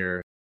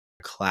linear,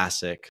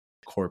 classic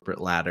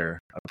corporate ladder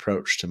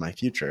approach to my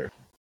future.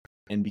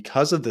 And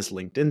because of this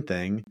LinkedIn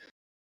thing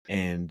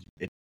and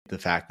the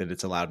fact that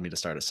it's allowed me to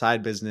start a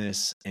side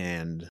business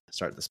and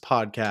start this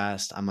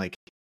podcast, I'm like,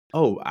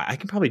 oh, I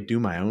can probably do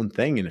my own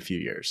thing in a few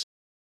years.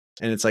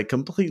 And it's like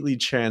completely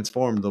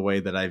transformed the way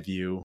that I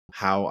view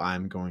how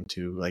I'm going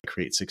to like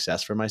create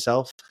success for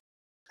myself.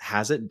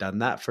 Has it done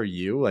that for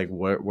you? Like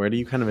where do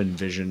you kind of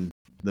envision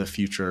the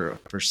future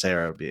for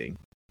Sarah being?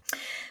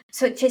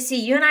 So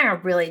JC, you and I are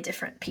really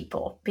different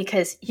people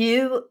because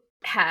you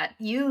had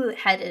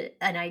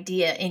an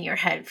idea in your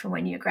head from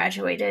when you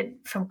graduated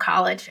from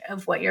college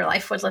of what your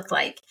life would look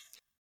like.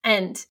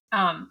 And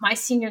my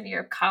senior year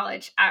of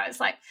college, I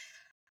was like,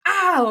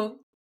 oh,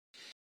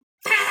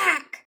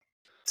 fuck.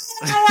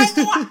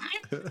 I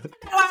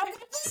want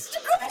this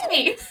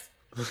degree.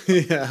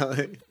 Yeah.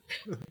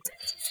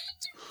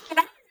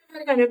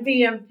 I'm going to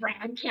be in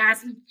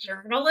broadcast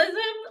journalism.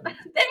 They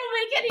don't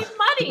make any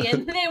money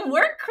and they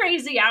work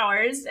crazy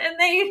hours and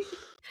they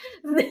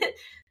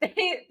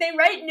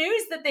write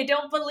news that they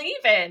don't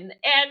believe in,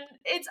 and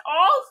it's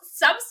all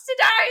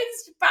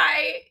subsidized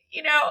by,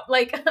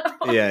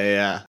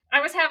 yeah.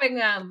 I was having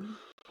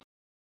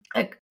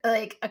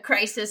a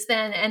crisis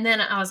then, and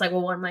then I was like,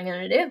 well, what am I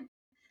going to do?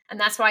 And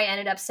that's why I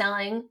ended up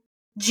selling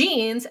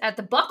jeans at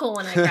the Buckle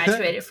when I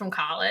graduated from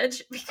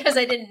college because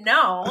I didn't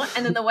know.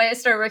 And then the way I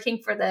started working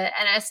for the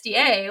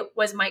NSDA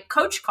was my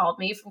coach called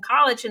me from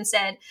college and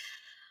said,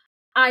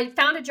 I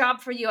found a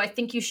job for you. I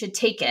think you should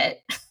take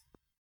it.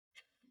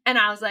 And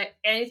I was like,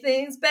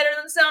 anything's better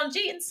than selling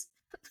jeans.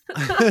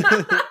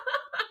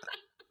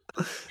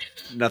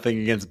 Nothing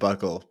against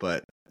Buckle,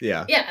 but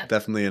yeah,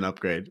 definitely an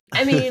upgrade.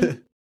 I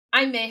mean,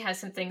 I may have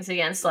some things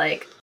against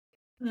like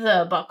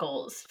the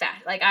Buckle's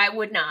fact. Like I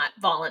would not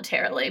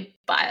voluntarily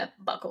buy a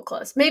Buckle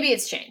clothes. Maybe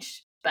it's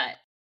changed, but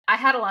I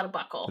had a lot of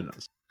Buckle. Who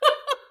knows?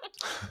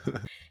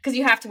 Because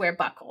you have to wear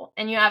Buckle,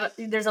 and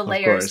there's a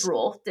layers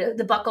rule.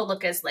 The Buckle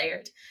look is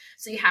layered,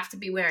 so you have to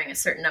be wearing a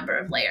certain number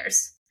of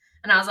layers.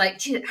 And I was like,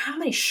 gee, how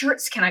many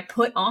shirts can I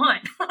put on?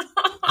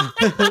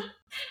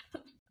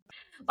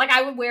 Like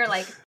I would wear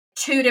like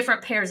 2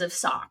 different pairs of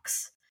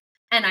socks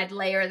and I'd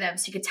layer them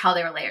so you could tell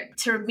they were layered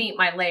to meet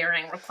my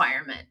layering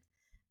requirement.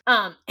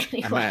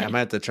 Anyway. I might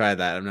have to try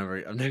that. I've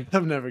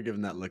never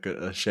given that look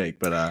a shake,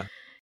 but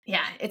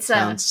yeah, it's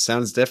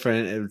sounds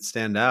different. It would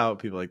stand out.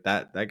 People like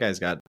that guy's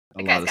got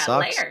a lot of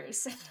socks.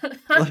 Layers.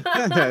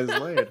 That guy's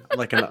layered.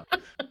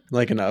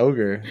 Like an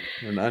ogre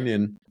or an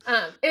onion.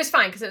 It was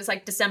fine because it was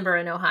like December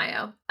in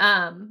Ohio.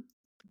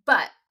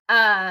 But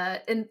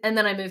and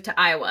then I moved to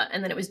Iowa,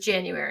 and then it was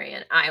January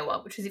in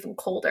Iowa, which was even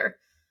colder.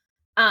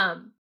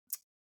 I'm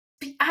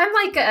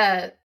like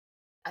a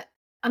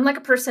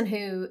person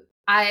who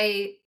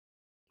I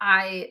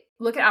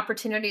look at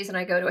opportunities and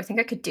I go, do I think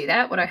I could do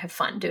that? Would I have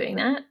fun doing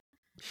that?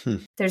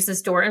 There's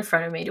this door in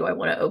front of me. Do I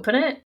want to open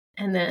it?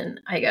 And then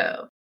I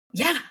go,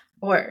 yeah,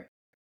 or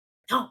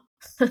no.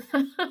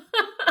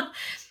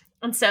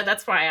 And so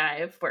that's why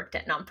I've worked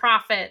at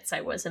nonprofits.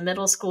 I was a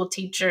middle school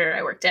teacher.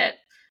 I worked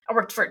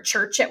for a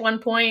church at one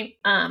point.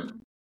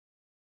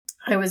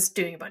 I was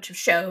doing a bunch of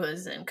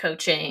shows and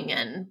coaching,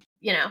 and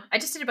I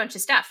just did a bunch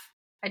of stuff.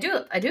 I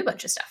do a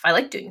bunch of stuff. I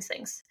like doing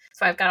things.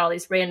 So I've got all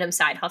these random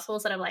side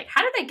hustles that I'm like,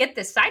 how did I get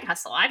this side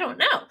hustle? I don't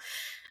know.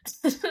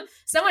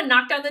 Someone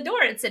knocked on the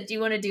door and said, do you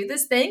want to do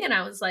this thing? And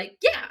I was like,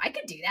 yeah, I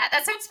could do that.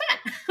 That sounds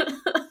fun.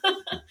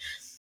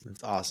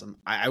 That's awesome.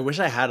 I wish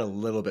I had a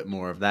little bit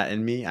more of that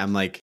in me. I'm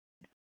like,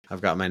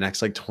 I've got my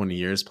next 20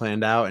 years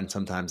planned out. And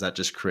sometimes that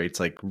just creates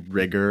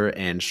rigor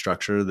and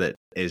structure that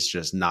is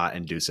just not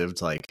conducive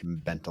to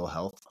mental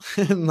health.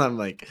 And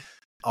I'm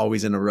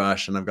always in a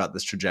rush, and I've got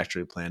this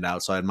trajectory planned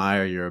out. So I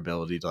admire your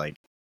ability to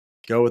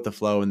go with the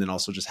flow and then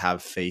also just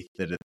have faith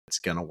that it's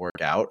going to work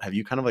out. Have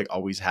you kind of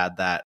always had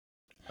that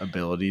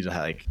ability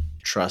to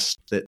trust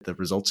that the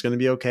result's going to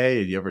be okay?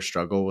 Did you ever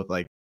struggle with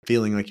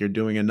feeling like you're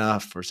doing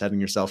enough or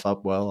setting yourself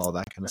up well, all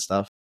that kind of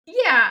stuff?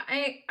 Yeah,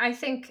 I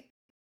think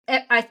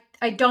I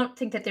don't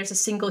think that there's a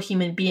single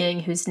human being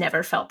who's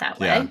never felt that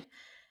way.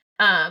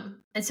 Yeah.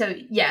 And so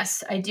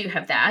yes, I do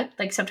have that.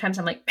 Sometimes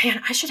I'm like,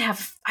 man, I should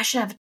have a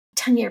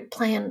 10-year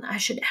plan. I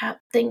should have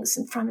things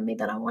in front of me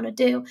that I want to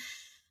do.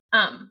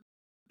 And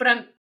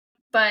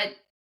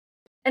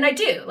I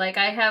do.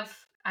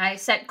 I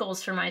set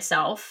goals for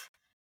myself.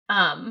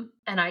 And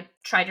I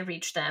try to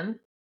reach them.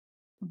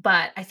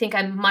 But I think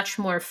I'm much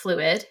more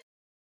fluid.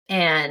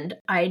 And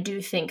I do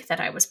think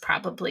that I was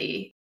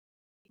probably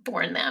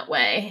born that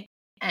way.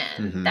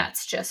 And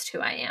that's just who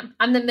I am.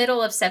 I'm the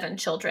middle of 7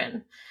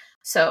 children.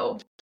 So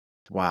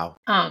wow.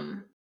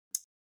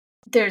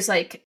 There's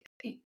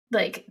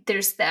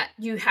there's that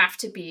you have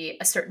to be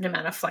a certain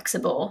amount of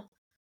flexible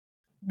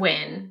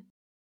when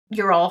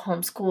you're all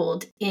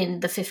homeschooled in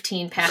the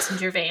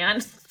 15-passenger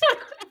van.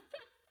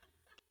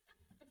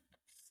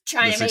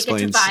 Trying to make it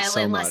to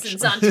violin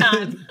lessons on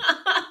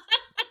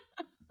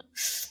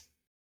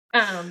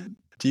time.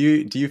 Do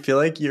you feel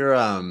like you're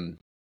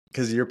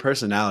because your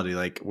personality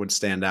would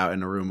stand out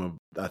in a room of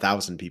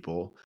 1,000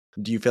 people?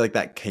 Do you feel like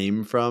that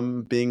came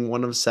from being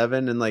one of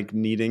 7 and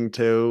needing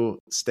to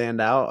stand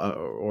out,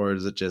 or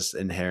is it just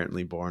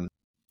inherently born?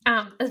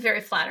 It's very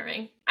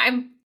flattering.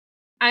 I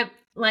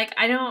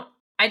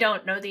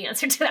don't know the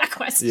answer to that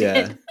question.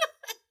 Yeah.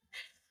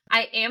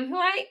 I am who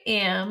I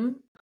am,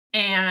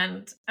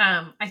 and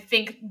I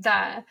think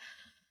the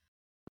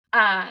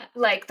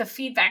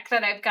feedback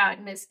that I've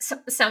gotten is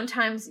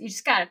sometimes you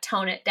just gotta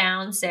tone it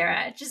down,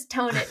 Sarah. Just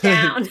tone it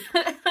down.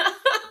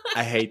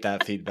 I hate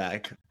that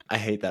feedback.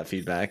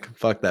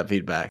 Fuck that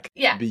feedback.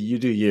 Yeah. You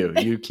do you.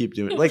 You keep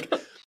doing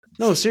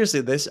no,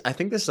 seriously, I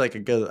think this is a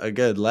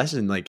good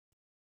lesson.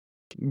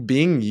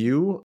 Being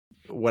you,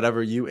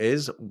 whatever you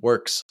is,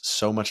 works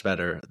so much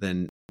better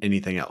than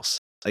anything else.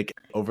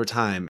 Over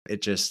time,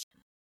 it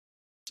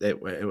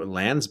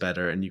lands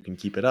better, and you can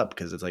keep it up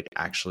because it's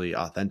actually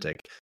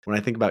authentic. When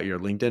I think about your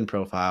LinkedIn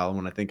profile, and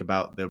when I think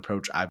about the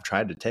approach I've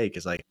tried to take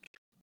is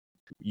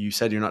you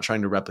said you're not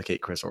trying to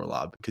replicate Chris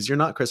Orlob, because you're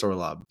not Chris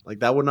Orlob.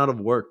 That would not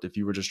have worked if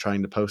you were just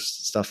trying to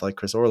post stuff like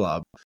Chris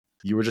Orlob.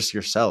 You were just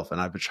yourself, and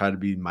I would try to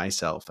be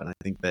myself. And I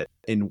think that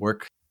in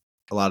work,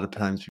 a lot of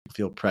times people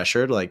feel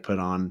pressure to put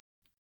on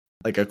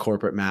a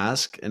corporate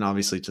mask, and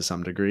obviously to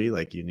some degree,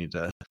 you need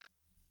to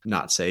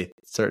not say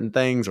certain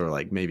things or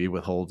maybe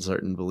withhold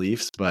certain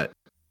beliefs, but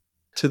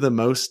to the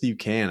most you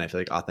can, I feel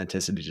like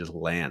authenticity just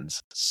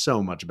lands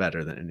so much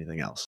better than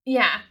anything else.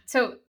 Yeah.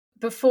 So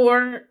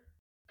before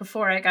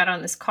I got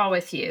on this call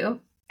with you,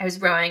 I was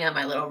rowing on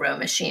my little row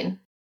machine.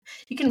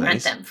 You can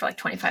rent them for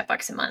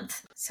 $25 a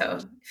month. So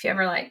if you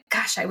ever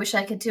gosh, I wish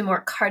I could do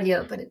more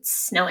cardio, but it's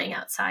snowing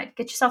outside,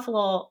 get yourself a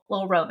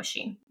little row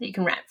machine that you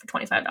can rent for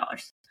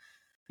 $25.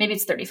 Maybe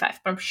it's $35,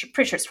 but I'm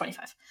pretty sure it's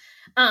 $25.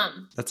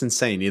 That's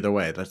insane. Either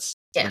way, that's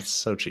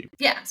so cheap.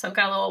 Yeah. So I've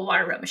got a little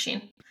water row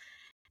machine.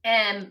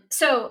 And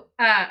so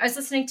I was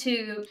listening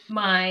to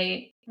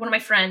one of my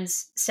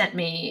friends sent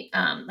me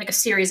a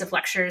series of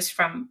lectures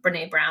from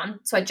Brene Brown.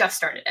 So I just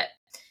started it.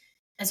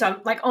 And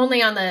so I'm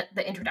only on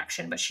the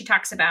introduction, but she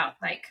talks about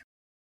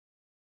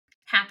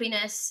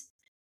happiness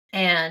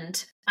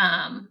and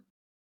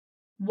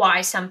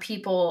why some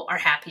people are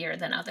happier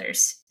than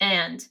others.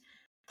 And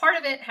part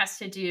of it has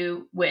to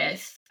do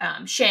with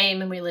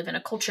shame, and we live in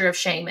a culture of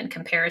shame and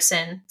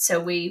comparison. So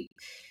we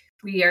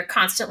are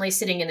constantly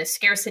sitting in this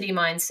scarcity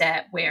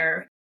mindset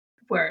where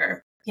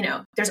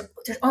there's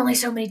only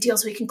so many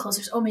deals we can close.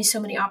 There's only so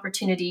many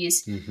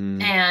opportunities,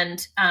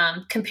 and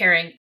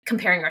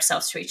comparing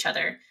ourselves to each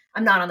other.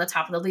 I'm not on the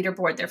top of the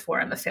leaderboard, therefore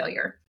I'm a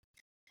failure.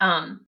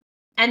 And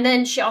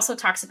then she also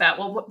talks about,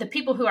 well, the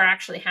people who are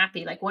actually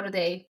happy, like,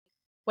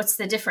 what's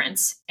the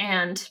difference?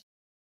 And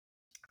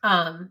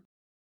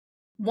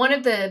one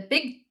of the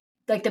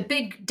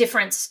big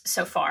difference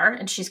so far,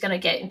 and she's going to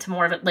get into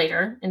more of it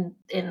later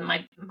in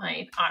my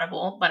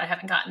Audible, but I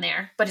haven't gotten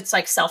there, but it's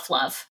like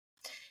self-love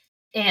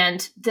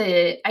and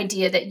the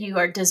idea that you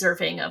are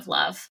deserving of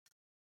love.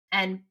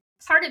 And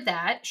part of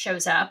that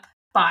shows up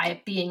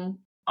by being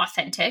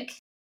authentic.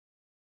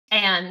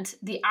 And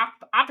the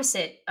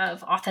opposite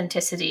of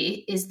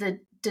authenticity is the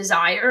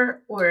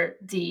desire or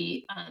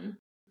the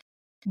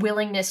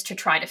willingness to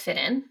try to fit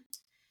in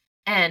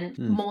and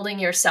molding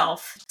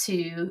yourself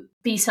to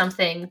be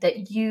something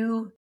that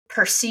you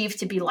perceive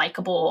to be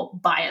likable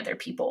by other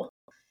people.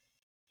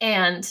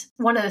 And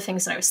one of the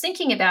things that I was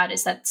thinking about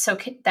is that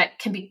that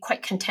can be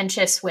quite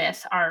contentious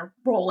with our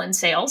role in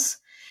sales,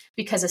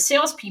 because as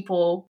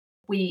salespeople,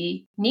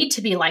 we need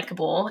to be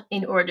likable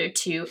in order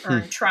to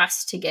earn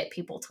trust to get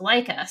people to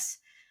like us.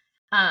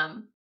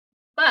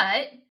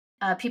 But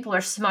people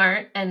are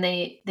smart, and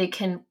they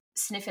can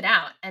sniff it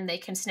out, and they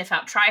can sniff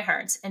out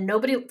tryhards. And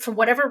nobody, for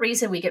whatever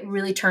reason, we get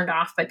really turned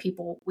off by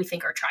people we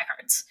think are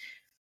tryhards.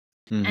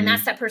 And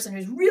that's that person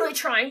who's really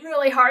trying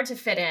really hard to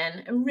fit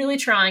in and really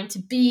trying to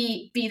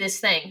be this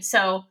thing.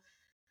 So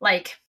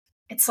like,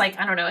 it's like,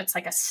 I don't know, it's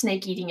like a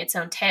snake eating its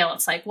own tail.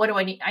 It's like, what do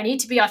I need? I need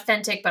to be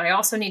authentic, but I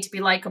also need to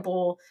be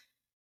likable.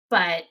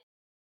 But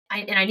I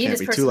need Can't this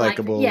be person too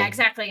likable. Yeah,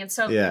 exactly. And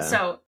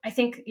so I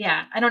think,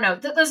 I don't know.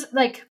 Those,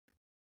 like,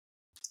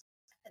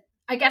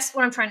 I guess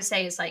what I'm trying to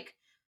say is, like,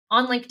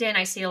 on LinkedIn,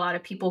 I see a lot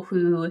of people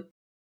who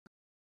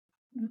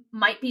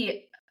might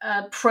be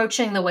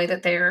approaching the way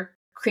that they're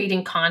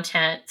creating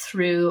content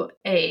through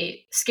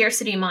a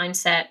scarcity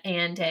mindset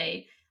and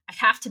I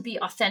have to be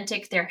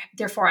authentic,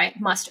 therefore I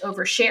must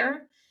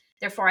overshare.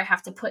 Therefore, I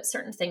have to put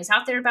certain things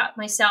out there about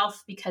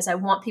myself because I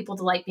want people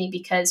to like me,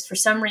 because for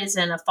some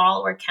reason a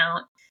follower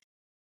count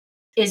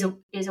is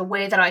a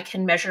way that I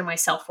can measure my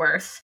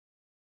self-worth.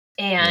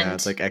 And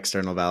it's like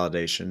external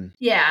validation.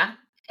 Yeah.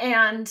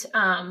 And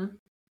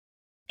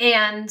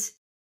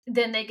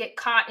then they get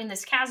caught in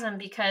this chasm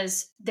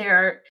because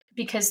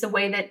the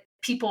way that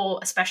people,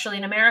 especially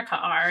in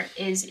America,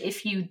 is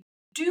if you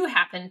do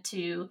happen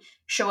to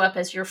show up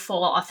as your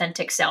full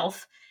authentic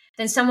self,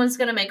 then someone's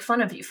going to make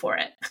fun of you for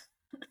it.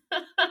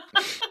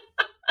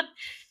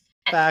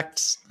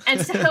 Facts.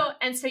 and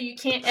so you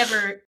can't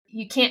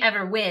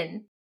ever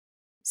win.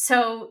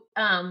 So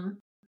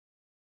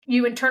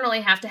you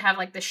internally have to have,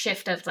 like, the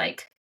shift of,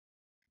 like,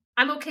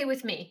 I'm okay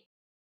with me.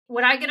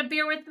 Would I get a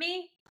beer with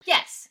me?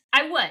 Yes,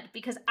 I would,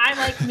 because I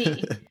like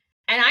me.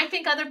 And I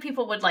think other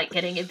people would like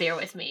getting a beer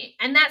with me.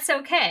 And that's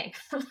okay.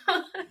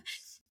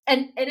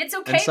 and it's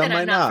okay that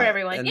I'm not for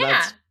everyone. And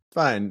that's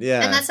fine.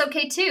 Yeah. And that's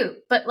okay too.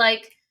 But,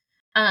 like,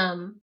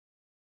 I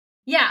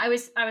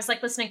was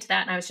like listening to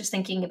that, and I was just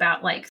thinking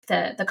about, like,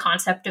 the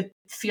concept of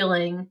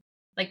feeling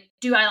like,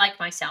 do I like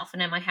myself,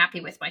 and am I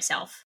happy with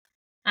myself?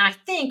 And I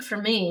think for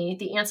me,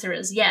 the answer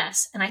is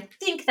yes. And I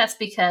think that's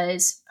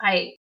because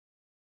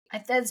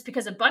that's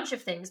because a bunch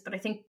of things, but I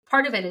think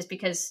part of it is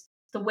because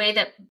the way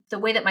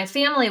that my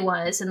family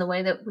was and the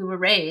way that we were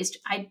raised,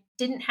 I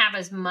didn't have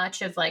as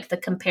much of, like, the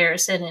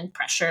comparison and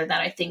pressure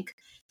that I think,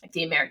 like,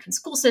 the American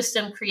school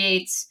system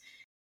creates.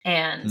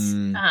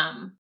 And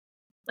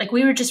like,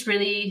 we were just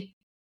really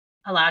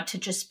allowed to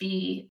just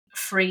be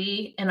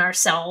free in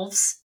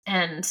ourselves,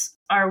 and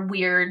our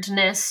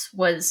weirdness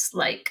was,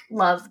 like,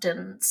 loved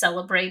and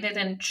celebrated.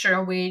 And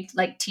sure, we,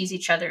 like, tease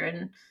each other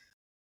and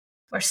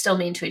we're still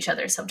mean to each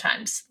other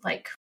sometimes.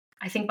 Like,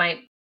 I think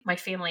my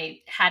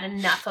family had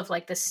enough of,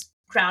 like, this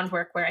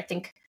groundwork where I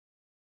think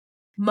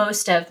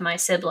most of my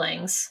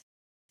siblings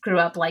grew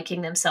up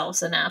liking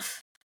themselves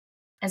enough.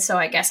 And so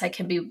I guess I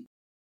can be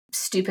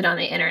stupid on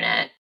the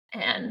internet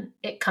and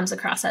it comes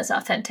across as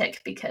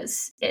authentic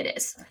because it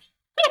is.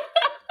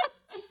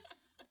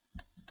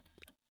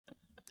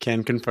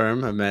 Can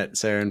confirm. I met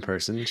Sarah in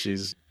person.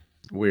 She's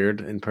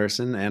weird in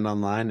person and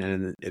online,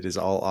 and it is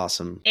all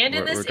awesome. And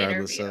in this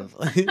interview.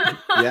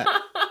 Yeah.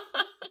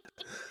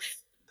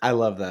 I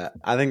love that.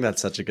 I think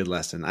that's such a good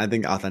lesson. I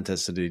think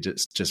authenticity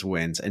just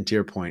wins. And to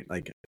your point,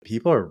 like,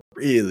 people are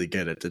really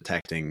good at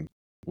detecting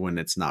when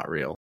it's not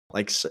real.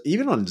 Like, so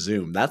even on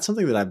Zoom, that's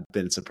something that I've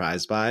been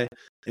surprised by.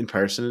 In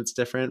person, it's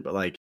different, but,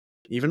 like,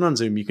 even on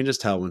Zoom, you can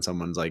just tell when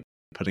someone's, like,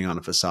 putting on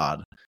a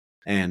facade.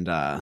 And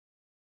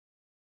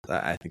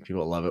I think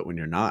people love it when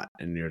you're not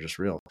and you're just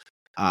real.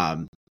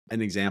 An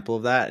example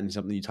of that, and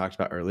something you talked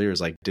about earlier, is,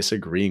 like,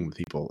 disagreeing with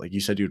people. Like, you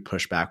said you would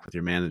push back with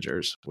your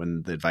managers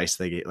when the advice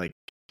they get, like,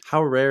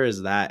 how rare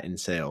is that in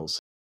sales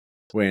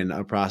when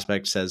a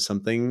prospect says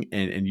something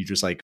and you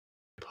just, like,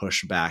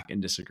 push back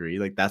and disagree.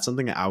 Like that's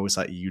something I always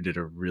thought you did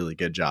a really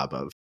good job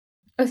of.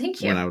 Oh,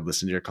 thank you. When I would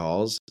listen to your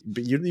calls,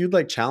 but you'd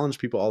like challenge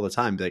people all the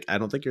time. Be like, I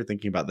don't think you're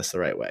thinking about this the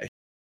right way.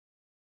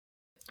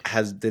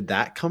 Did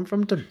that come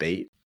from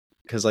debate?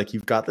 Because like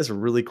you've got this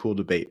really cool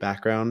debate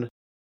background.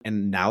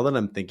 And now that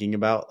I'm thinking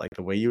about like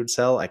the way you would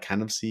sell, I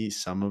kind of see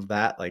some of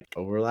that like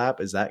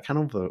overlap. Is that kind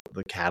of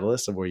the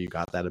catalyst of where you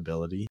got that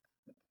ability?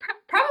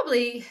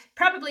 Probably,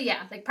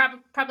 yeah. Like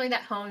probably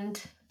that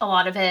honed a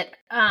lot of it.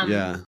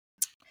 Yeah.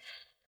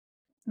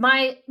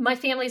 My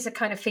family is a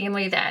kind of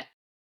family that,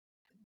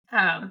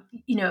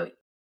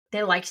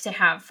 they like to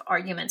have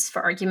arguments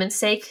for argument's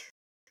sake.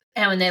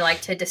 And when they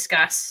like to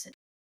discuss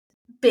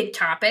big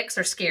topics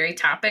or scary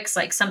topics,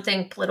 like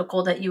something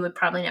political that you would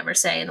probably never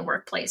say in the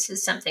workplace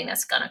is something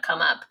that's going to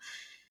come up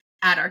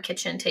at our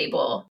kitchen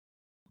table.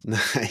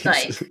 Nice.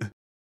 Like,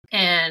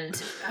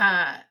 and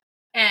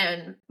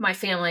my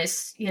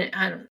family's,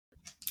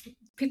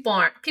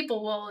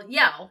 people will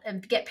yell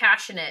and get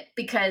passionate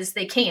because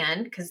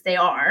they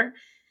are.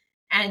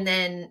 And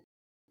then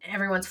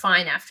everyone's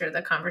fine after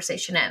the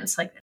conversation ends.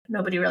 Like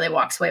nobody really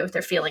walks away with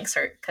their feelings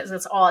hurt because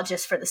it's all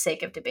just for the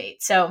sake of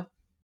debate. So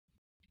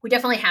we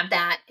definitely have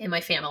that in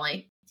my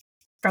family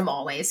from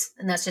always.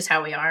 And that's just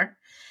how we are.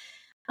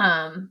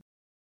 My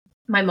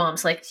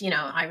mom's like,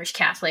 Irish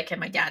Catholic, and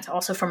my dad's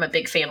also from a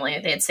big family.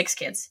 They had 6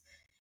 kids.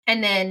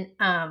 And then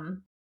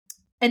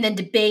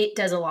debate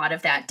does a lot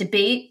of that.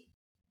 Debate.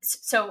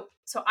 So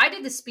I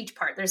did the speech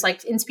part. There's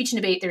like in speech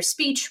and debate, there's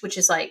speech, which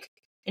is like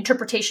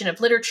interpretation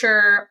of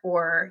literature,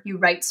 or you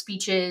write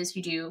speeches,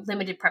 you do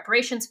limited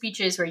preparation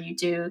speeches where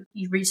you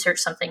research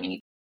something and you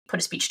put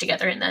a speech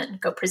together and then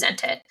go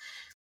present it.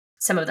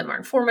 Some of them are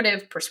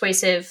informative,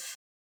 persuasive.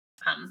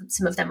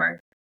 Some of them are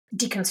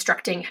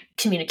deconstructing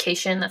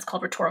communication. That's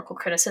called rhetorical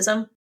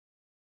criticism.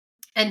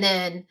 And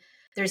then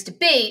there's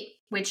debate,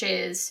 which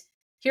is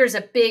here's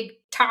a big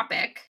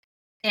topic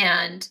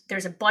and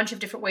there's a bunch of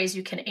different ways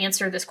you can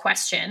answer this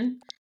question,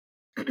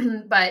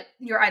 but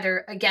you're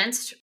either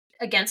against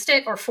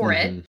it or for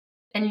it.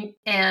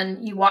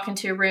 And you walk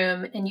into a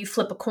room and you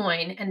flip a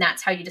coin, and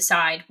that's how you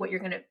decide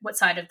what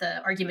side of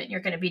the argument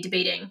you're going to be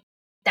debating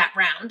that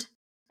round.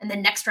 And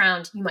then next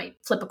round you might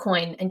flip a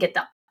coin and get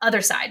the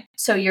other side.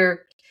 So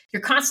you're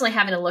constantly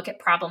having to look at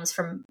problems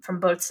from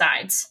both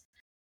sides.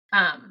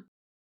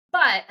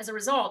 But as a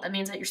result, that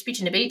means that your speech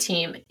and debate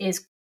team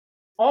is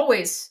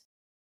always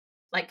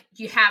like,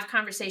 you have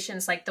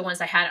conversations like the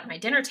ones I had at my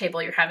dinner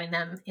table, you're having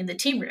them in the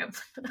team room.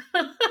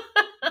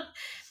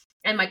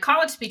 And my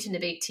college speech and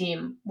debate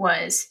team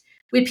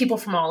we had people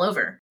from all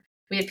over.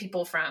 I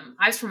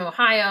was from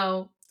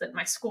Ohio, that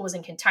my school was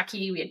in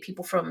Kentucky. We had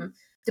people from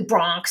the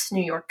Bronx,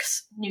 New York,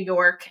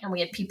 and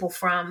we had people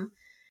from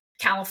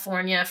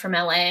California, from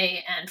LA,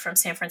 and from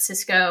San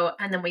Francisco.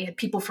 And then we had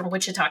people from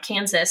Wichita,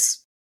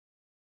 Kansas,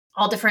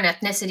 all different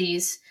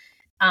ethnicities,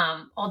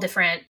 all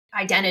different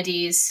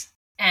identities.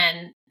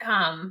 And,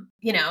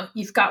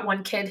 you've got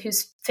one kid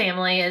whose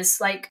family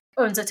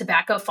owns a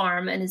tobacco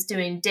farm and is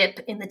doing dip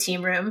in the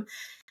team room,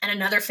 and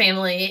another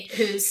family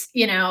who's,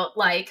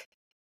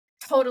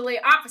 totally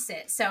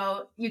opposite.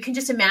 So you can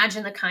just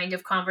imagine the kind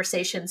of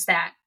conversations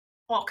that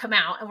all come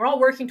out, and we're all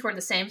working toward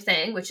the same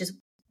thing, which is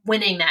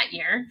winning that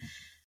year.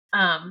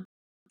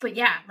 But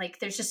yeah, like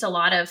there's just a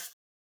lot of,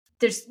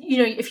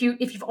 if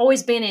you've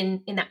always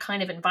been in that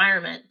kind of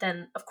environment,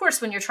 then of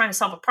course, when you're trying to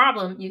solve a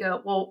problem, you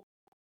go, well,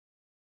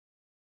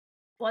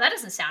 that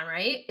doesn't sound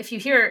right. If you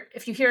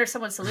hear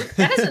someone salute,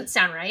 that doesn't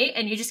sound right.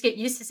 And you just get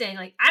used to saying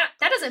like,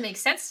 that doesn't make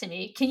sense to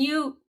me.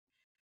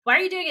 Why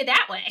are you doing it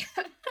that way?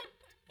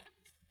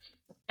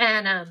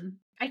 And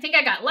I think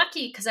I got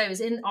lucky because I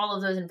was in all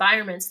of those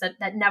environments that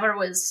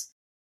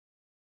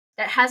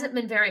hasn't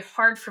been very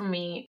hard for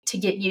me to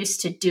get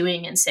used to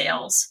doing in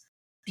sales,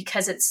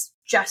 because it's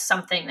just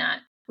something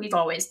that we've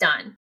always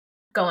done.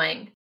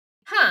 Going,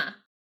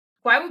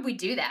 why would we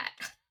do that?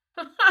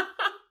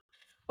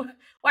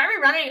 Why are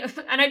we running?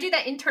 And I do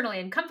that internally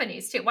in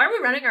companies too. Why are we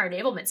running our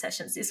enablement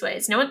sessions these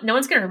ways? No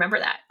one's going to remember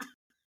that.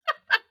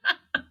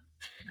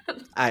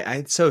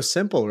 It's so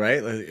simple,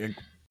 right? Like,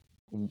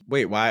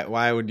 wait,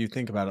 why would you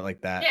think about it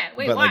like that? Yeah,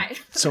 why?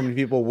 Like, so many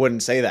people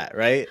wouldn't say that,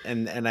 right?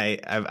 And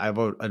I've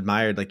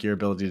admired like your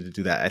ability to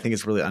do that. I think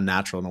it's really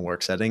unnatural in a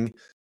work setting.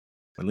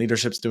 When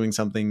leadership's doing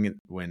something,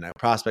 when a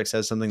prospect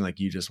says something, like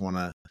you just want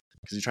to,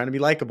 because you're trying to be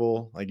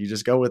likable, like you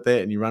just go with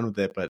it and you run with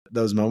it. But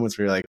those moments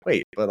where you're like,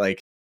 wait, but like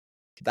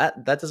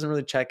that doesn't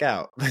really check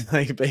out,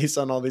 like based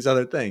on all these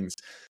other things.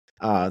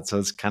 So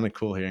it's kind of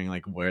cool hearing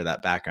like where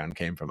that background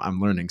came from.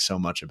 I'm learning so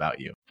much about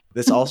you.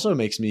 This also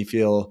makes me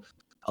feel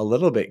a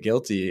little bit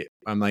guilty.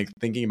 I'm like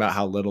thinking about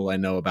how little I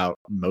know about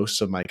most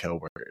of my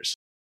coworkers.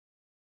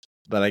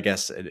 But I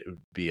guess it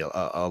would be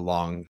a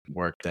long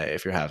work day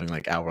if you're having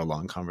like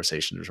hour-long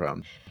conversations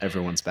around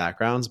everyone's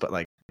backgrounds. But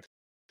like,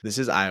 this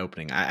is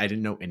eye-opening. I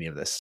didn't know any of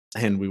this.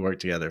 And we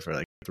worked together for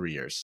like 3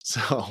 years. So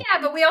yeah,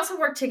 but we also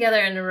work together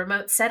in a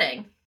remote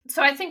setting.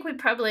 So I think we'd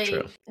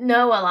probably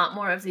know a lot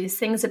more of these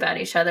things about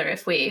each other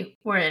if we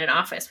were in an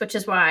office, which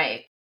is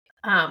why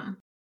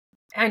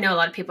I know a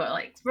lot of people are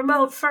like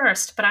remote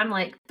first, but I'm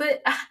like,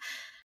 but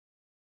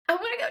I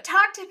want to go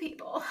talk to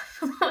people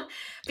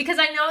because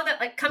I know that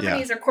like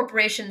companies or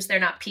corporations, they're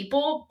not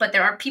people, but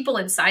there are people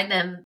inside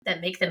them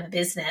that make them a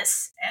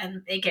business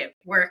and make it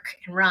work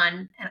and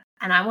run.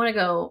 And I want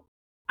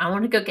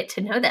to go get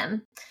to know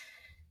them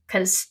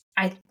because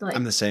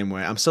I'm the same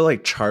way. I'm still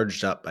like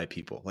charged up by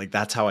people. Like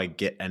that's how I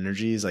get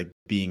energies, like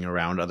being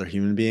around other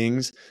human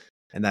beings.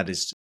 And that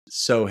is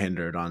so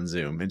hindered on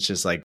Zoom. It's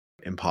just like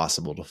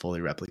impossible to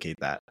fully replicate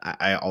that.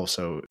 I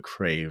also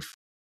crave,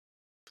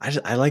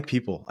 I like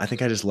people. I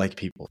think I just like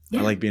people.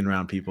 I like being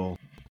around people.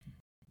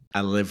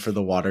 I live for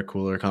the water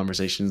cooler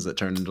conversations that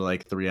turn into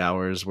like 3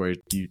 hours where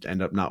you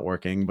end up not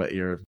working, but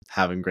you're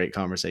having great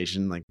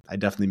conversation. Like I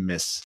definitely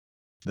miss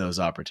those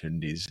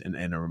opportunities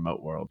in a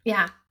remote world.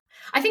 Yeah.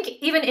 I think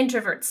even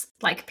introverts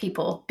like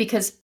people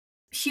because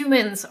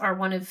humans are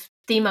one of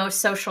the most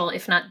social,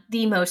 if not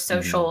the most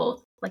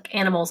social, like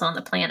animals on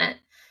the planet.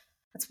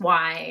 That's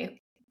why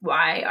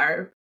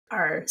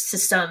our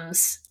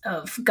systems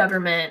of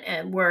government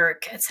and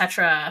work,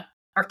 etc.,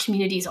 our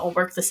communities all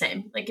work the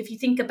same. Like if you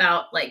think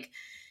about like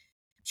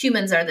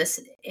humans are this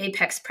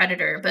apex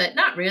predator, but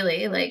not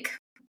really. Like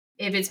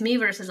if it's me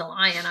versus a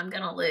lion, I'm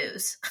gonna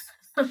lose.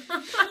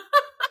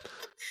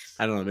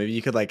 I don't know. Maybe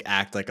you could like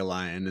act like a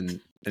lion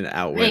and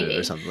outwit it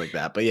or something like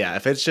that. But yeah,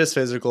 if it's just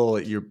physical,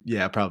 you're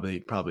probably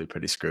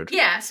pretty screwed.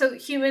 Yeah. So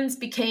humans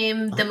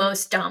became the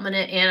most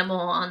dominant animal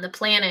on the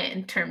planet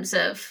in terms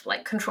of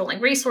like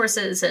controlling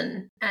resources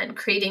and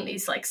creating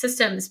these like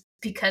systems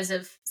because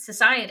of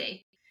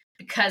society,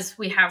 because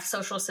we have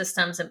social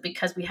systems and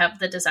because we have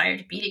the desire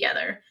to be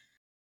together.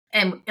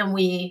 And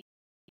we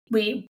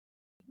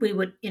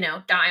would,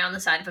 die on the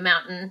side of a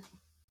mountain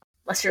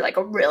unless you're like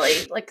a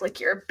really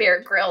like you're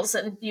Bear Grylls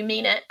and you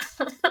mean it.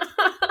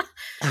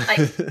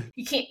 Like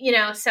you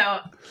can't, so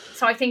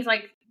I think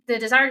like the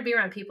desire to be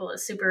around people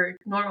is super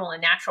normal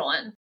and natural.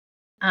 And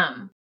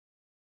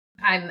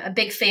I'm a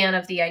big fan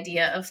of the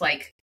idea of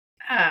like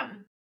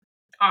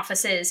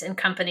offices and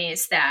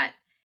companies that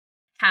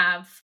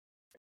have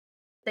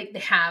they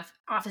have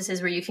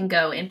offices where you can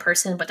go in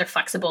person, but they're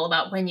flexible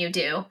about when you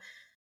do.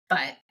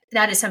 But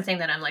that is something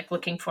that I'm like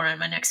looking for in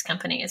my next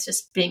company is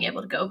just being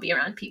able to go be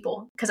around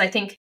people. Because I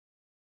think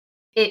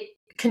it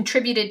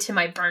contributed to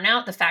my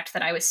burnout, the fact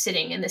that I was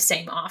sitting in the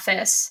same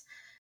office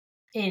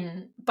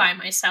by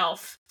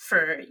myself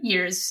for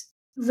years,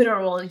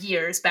 literal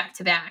years back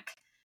to back,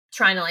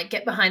 trying to like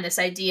get behind this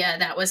idea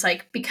that was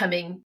like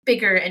becoming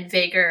bigger and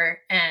vaguer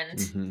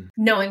and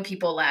knowing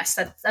people less.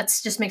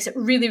 That's just makes it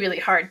really, really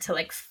hard to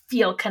like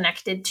feel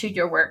connected to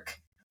your work.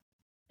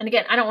 And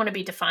again, I don't want to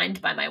be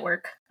defined by my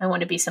work. I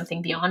want to be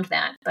something beyond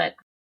that. But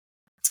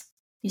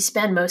you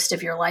spend most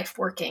of your life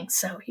working,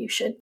 so you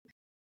should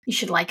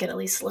like it at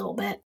least a little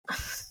bit.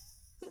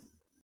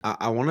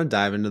 I want to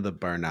dive into the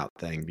burnout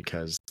thing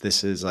because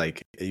this is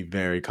like a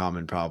very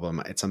common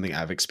problem. It's something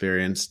I've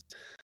experienced.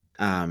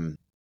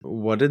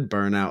 What did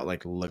burnout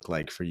like look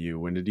like for you?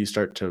 When did you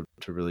start to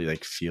really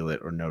like feel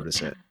it or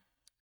notice it?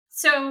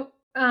 So,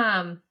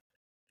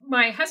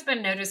 my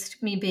husband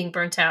noticed me being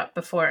burnt out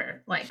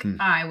before like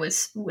I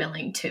was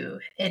willing to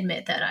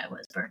admit that I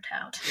was burnt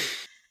out.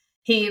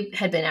 He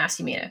had been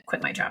asking me to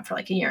quit my job for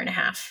like a year and a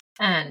half.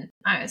 And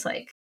I was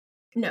like,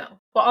 no.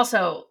 Well,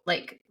 also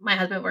like my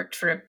husband worked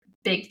for a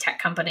big tech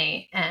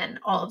company and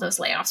all of those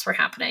layoffs were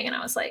happening. And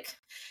I was like,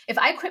 if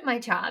I quit my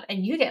job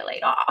and you get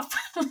laid off,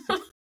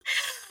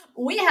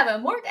 we have a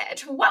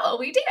mortgage. What will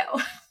we do?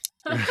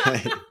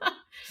 Right.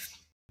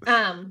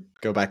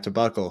 Go back to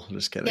Buckle.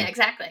 Just kidding. Yeah,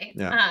 exactly.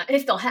 Yeah.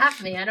 If they'll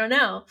have me, I don't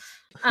know.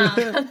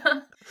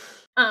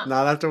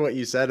 Not after what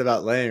you said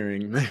about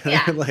layering.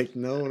 Yeah. Like,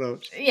 no.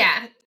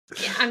 Yeah.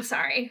 I'm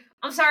sorry.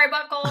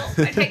 Buckle.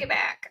 I take it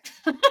back.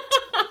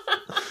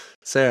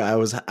 Sarah,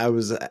 I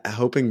was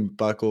hoping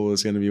Buckle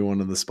was going to be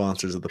one of the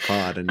sponsors of the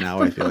pod, and now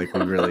I feel like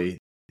we really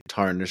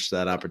tarnished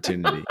that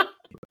opportunity.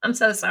 I'm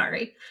so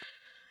sorry.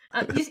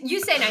 You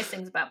say nice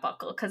things about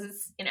Buckle because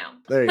it's,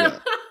 There you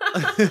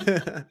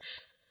go.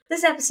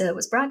 This episode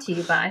was brought to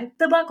you by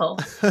The Buckle.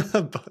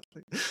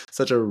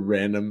 Such a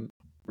random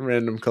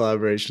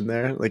collaboration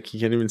there. Like you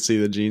can't even see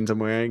the jeans I'm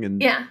wearing,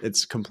 and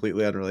it's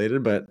completely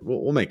unrelated. But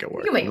we'll make it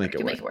work. We'll make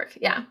it work.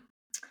 Yeah.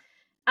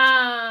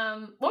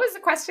 What was the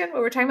question? We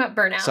were talking about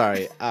burnout.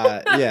 Sorry.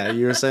 Yeah,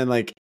 you were saying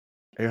like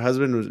your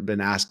husband has been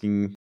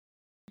asking,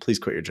 please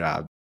quit your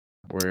job.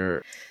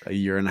 We're a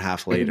year and a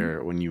half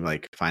later when you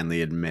like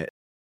finally admit.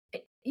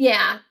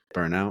 Yeah.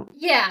 Burnout.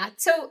 Yeah.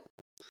 So.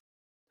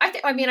 I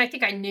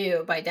think I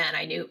knew by then.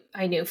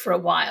 I knew for a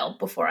while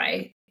before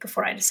I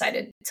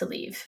decided to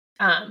leave.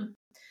 But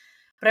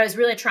I was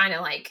really trying to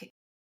like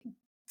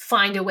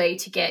find a way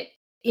to get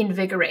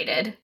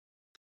invigorated.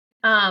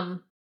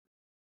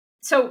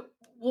 So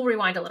we'll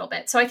rewind a little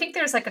bit. So I think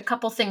there's like a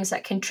couple things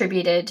that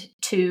contributed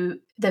to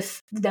the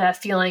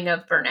feeling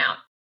of burnout.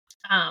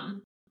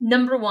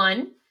 Number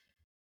one,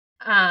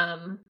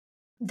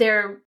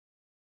 there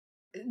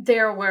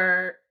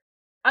were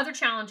other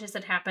challenges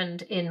that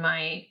happened in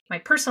my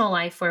personal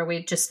life where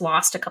we just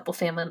lost a couple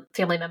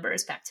family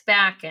members back to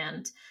back,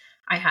 and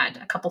I had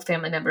a couple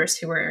family members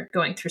who were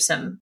going through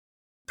some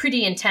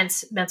pretty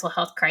intense mental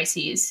health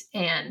crises,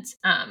 and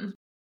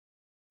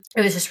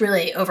it was just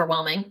really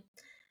overwhelming.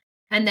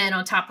 And then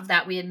on top of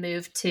that, we had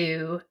moved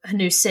to a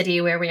new city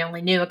where we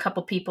only knew a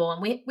couple people,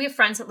 and we have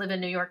friends that live in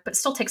New York, but it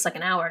still takes like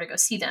an hour to go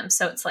see them.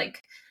 So it's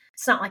like,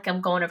 it's not like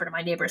I'm going over to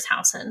my neighbor's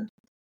house and,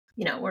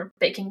 you know, we're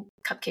baking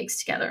cupcakes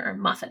together or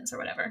muffins or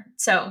whatever.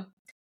 So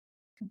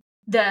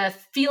the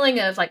feeling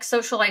of like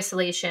social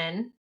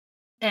isolation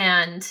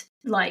and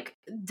like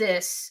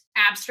this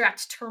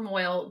abstract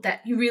turmoil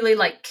that you really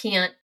like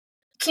can't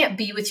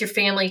be with your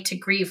family to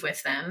grieve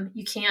with them.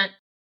 You can't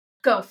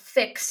go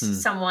fix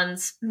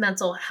someone's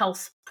mental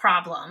health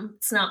problem.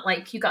 It's not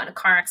like you got in a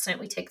car accident,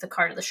 we take the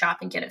car to the shop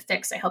and get it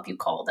fixed. I help you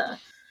call the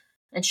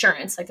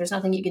insurance. Like there's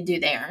nothing you can do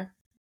there.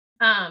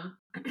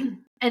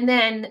 And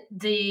then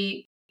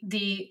the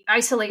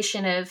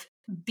isolation of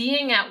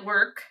being at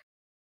work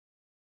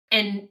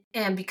and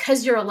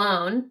because you're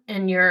alone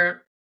in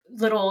your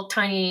little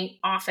tiny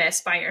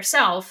office by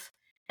yourself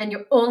and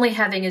you're only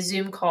having a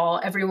Zoom call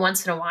every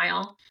once in a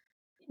while,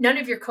 none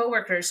of your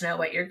coworkers know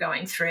what you're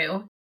going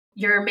through.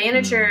 Your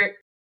manager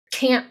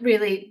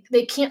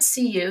they can't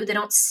see you. They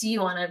don't see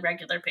you on a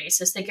regular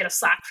basis. They get a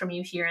Slack from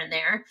you here and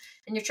there,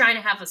 and you're trying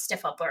to have a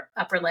stiff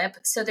upper lip.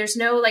 So there's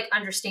no like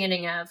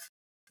understanding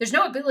there's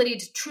no ability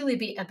to truly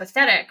be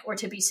empathetic or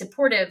to be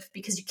supportive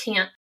because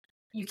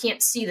you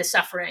can't see the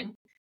suffering.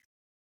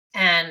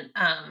 And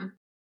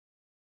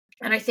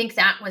I think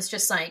that was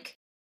just like,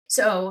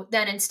 so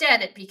then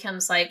instead it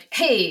becomes like,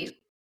 hey,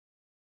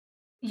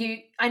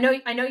 I know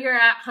you're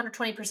at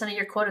 120% of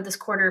your quota this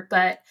quarter,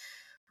 but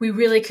we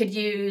really could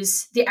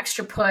use the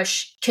extra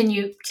push. Can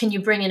you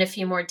bring in a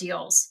few more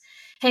deals?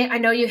 Hey, I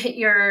know you hit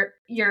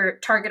your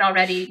target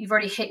already. You've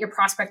already hit your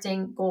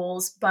prospecting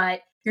goals,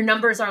 but your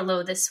numbers are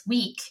low this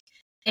week.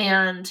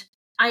 And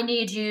I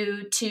need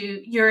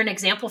you're an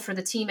example for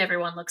the team.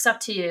 Everyone looks up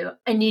to you.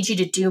 I need you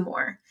to do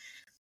more.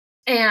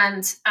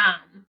 And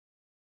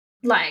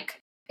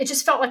like, it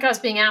just felt like I was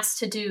being asked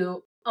to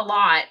do a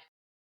lot,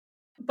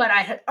 but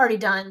I had already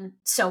done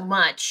so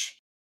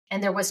much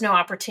and there was no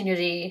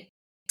opportunity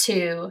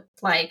to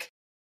like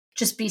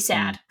just be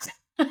sad.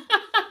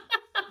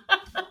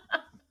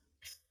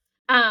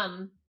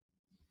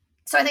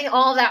 So I think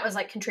all of that was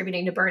like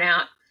contributing to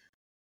burnout.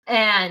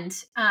 And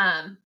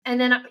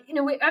then I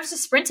was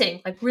just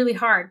sprinting like really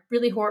hard,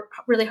 really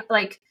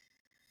like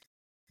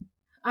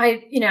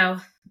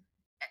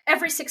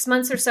every 6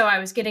 months or so I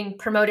was getting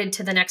promoted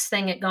to the next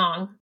thing at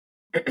Gong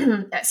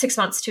at 6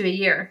 months to a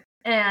year.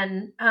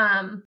 And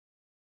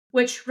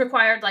which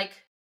required like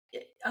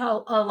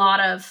a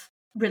lot of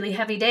really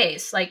heavy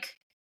days. Like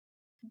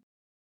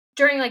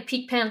during like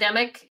peak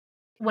pandemic,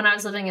 when I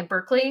was living in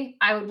Berkeley,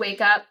 I would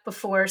wake up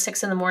before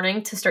 6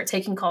 a.m. to start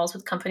taking calls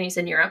with companies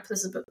in Europe.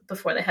 This is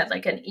before they had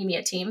like an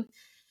EMEA team.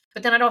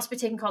 But then I'd also be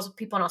taking calls with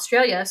people in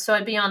Australia. So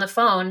I'd be on the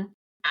phone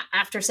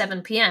after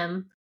 7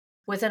 p.m.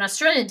 with an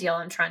Australian deal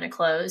I'm trying to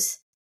close.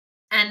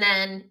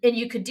 And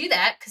you could do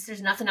that because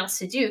there's nothing else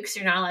to do because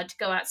you're not allowed to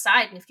go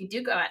outside. And if you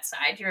do go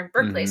outside, you're in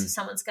Berkeley, so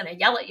someone's going to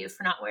yell at you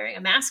for not wearing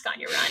a mask on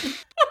your run.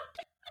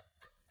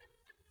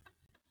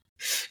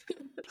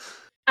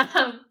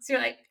 So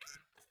you're like,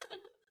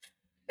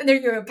 and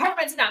then your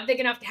apartment's not big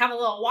enough to have a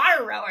little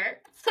water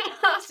rower.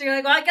 So you're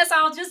like, well, I guess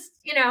I'll just,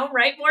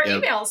 write more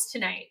emails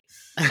tonight.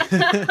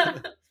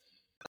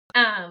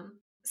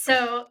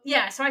 So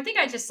I think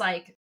I just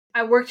like,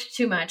 I worked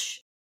too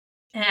much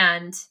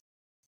and,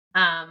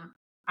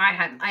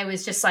 I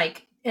was just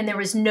like, and there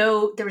was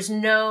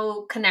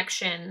no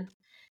connection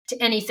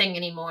to anything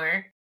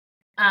anymore.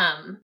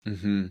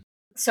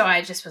 So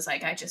I just was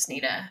like, I just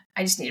need a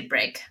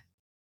break.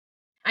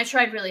 I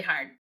tried really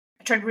hard.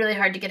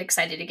 To get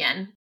excited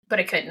again, but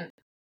I couldn't.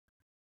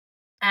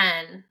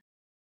 And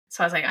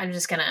so I was like, I'm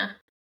just gonna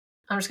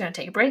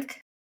take a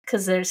break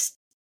because there's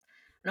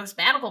no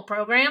sabbatical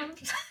program.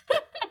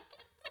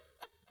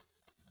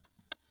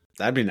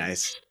 That'd be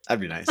nice.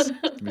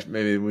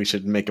 Maybe we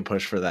should make a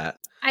push for that.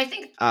 I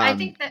think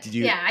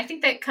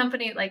that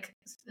company, like,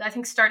 I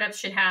think startups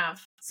should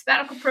have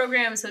sabbatical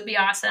programs. Would be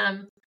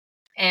awesome.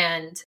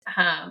 And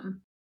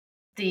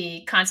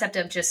the concept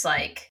of just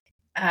like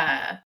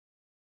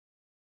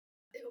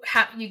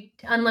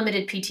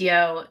unlimited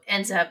PTO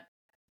ends up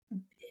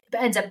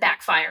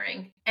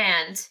backfiring,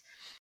 and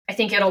I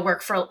think it'll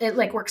works for a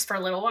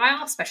little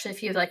while, especially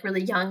if you have like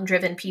really young,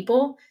 driven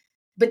people.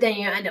 But then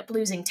you end up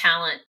losing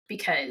talent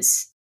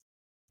because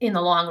in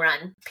the long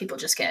run, people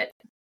just get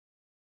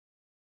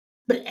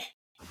bleh.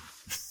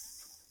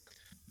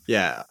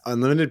 Yeah,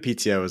 unlimited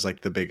PTO is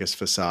like the biggest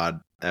facade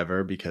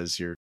ever because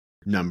your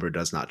number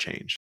does not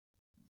change.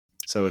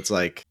 So it's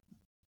like,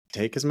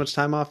 take as much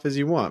time off as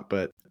you want,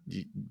 but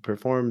you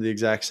perform the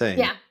exact same.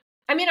 Yeah.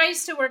 I mean, I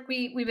used to work,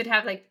 we would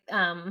have like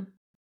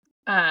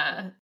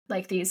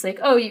these, like,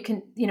 oh, you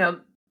can,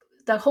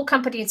 the whole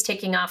company is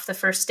taking off the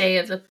first day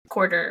of the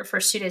quarter,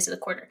 first 2 days of the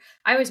quarter.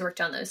 I always worked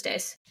on those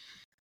days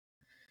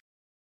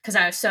because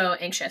I was so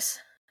anxious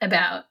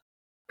about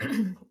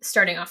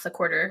starting off the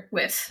quarter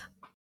with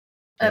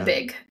a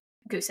big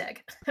goose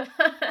egg.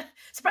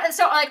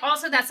 So like,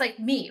 also that's like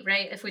me,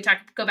 right? If we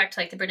go back to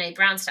like the Brene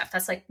Brown stuff,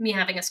 that's like me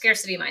having a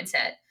scarcity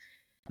mindset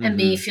and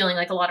me feeling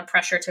like a lot of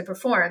pressure to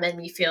perform, and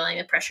me feeling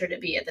the pressure to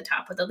be at the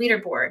top of the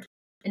leaderboard,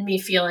 and me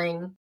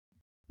feeling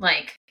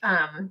like,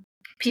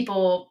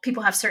 people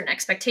have certain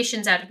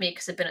expectations out of me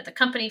because I've been at the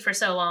company for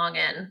so long,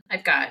 and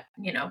I've got,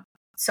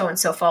 so and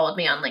so followed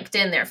me on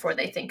LinkedIn, therefore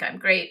they think I'm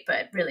great,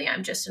 but really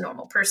I'm just a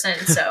normal person.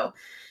 So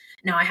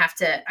now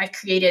I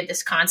created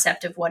this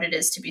concept of what it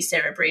is to be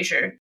Sarah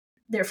Brazier.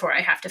 Therefore I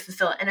have to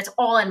fulfill it. And it's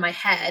all in my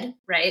head,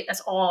 right?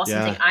 That's all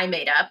something I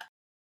made up.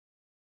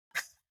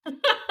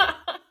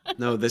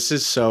 No, this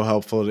is so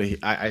helpful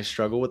I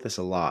struggle with this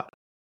a lot.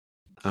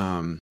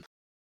 I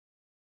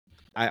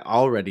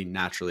already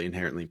naturally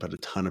inherently put a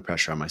ton of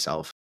pressure on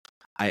myself.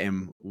 I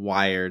am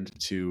wired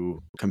to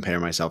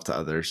compare myself to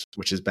others,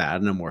 which is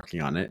bad, and I'm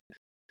working on it.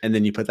 And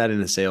then you put that in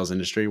the sales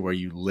industry where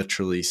you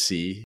literally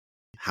see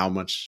how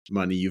much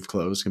money you've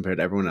closed compared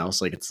to everyone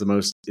else. Like it's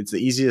the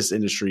easiest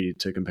industry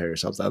to compare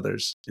yourself to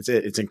others.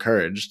 It's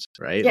encouraged,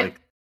 right? Yeah. Like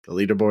the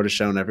leaderboard is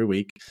shown every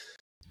week.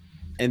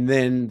 And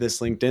then this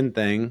LinkedIn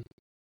thing,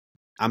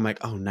 I'm like,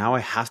 oh, now I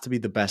have to be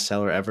the best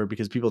seller ever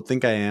because people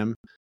think I am,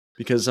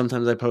 because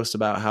sometimes I post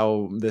about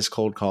how this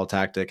cold call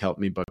tactic helped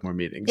me book more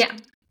meetings. Yeah.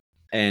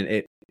 And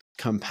it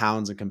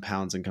compounds and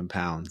compounds and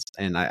compounds.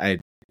 And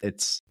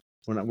it's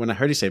when I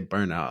heard you say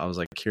burnout, I was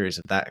like curious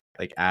if that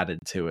like added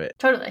to it.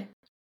 Totally.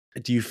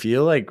 Do you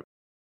feel like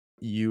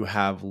you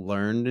have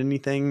learned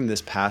anything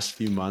this past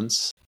few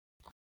months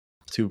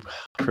to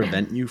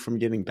prevent you from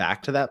getting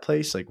back to that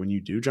place? Like when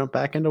you do jump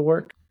back into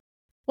work?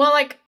 Well,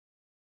 like,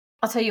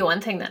 I'll tell you one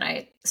thing that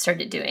I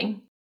started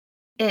doing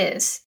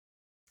is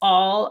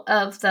all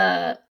of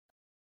the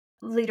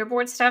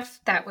leaderboard stuff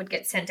that would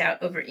get sent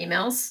out over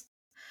emails,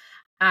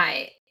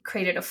 I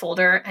created a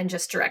folder and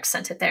just direct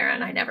sent it there,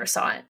 and I never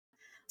saw it.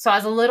 So I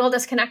was a little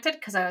disconnected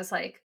because I was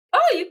like,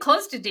 oh, you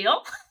closed a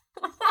deal?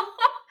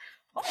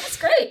 Oh, that's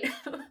great.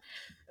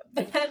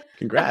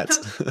 Congrats.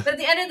 But at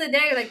the end of the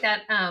day, like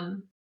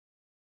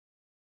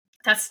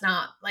that's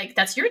not like,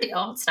 that's your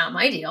deal. It's not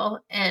my deal.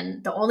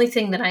 And the only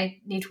thing that I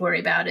need to worry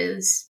about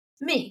is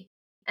me.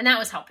 And that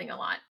was helping a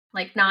lot.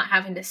 Like not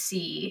having to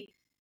see,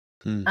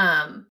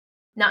 not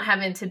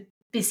having to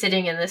be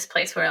sitting in this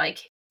place where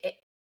like,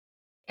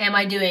 am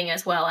I doing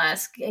as well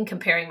as, in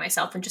comparing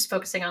myself and just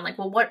focusing on like,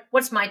 well,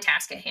 what's my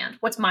task at hand?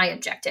 What's my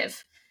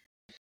objective?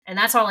 And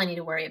that's all I need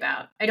to worry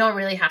about. I don't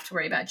really have to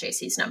worry about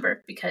JC's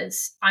number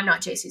because I'm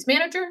not JC's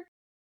manager,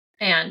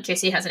 and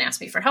JC hasn't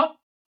asked me for help,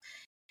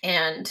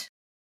 and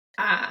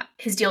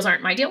his deals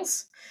aren't my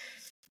deals.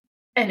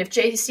 And if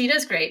JC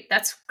does great,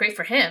 that's great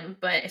for him.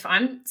 But if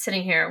I'm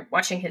sitting here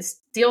watching his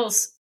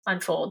deals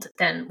unfold,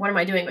 then what am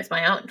I doing with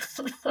my own?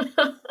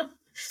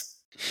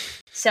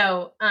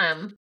 So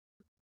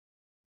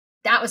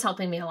that was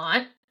helping me a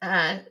lot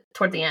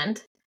toward the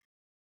end.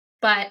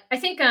 But I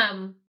think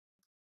I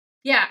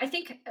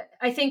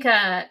think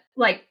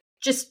like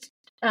just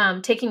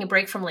taking a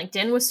break from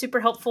LinkedIn was super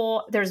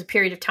helpful. There was a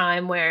period of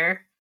time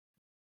where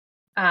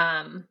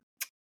I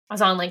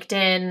was on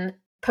LinkedIn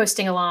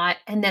posting a lot,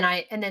 and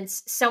then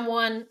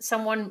someone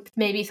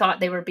maybe thought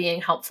they were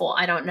being helpful.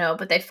 I don't know,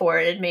 but they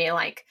forwarded me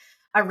like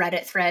a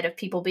Reddit thread of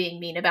people being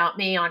mean about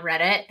me on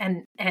Reddit,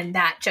 and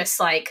that just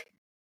like,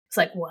 it's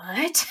like,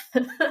 what?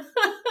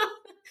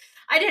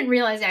 I didn't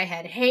realize I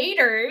had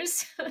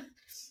haters.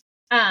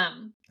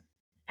 And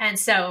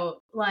so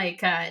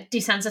like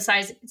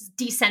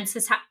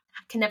desensitizing, I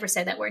can never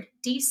say that word,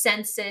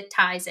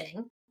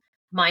 desensitizing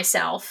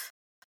myself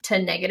to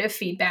negative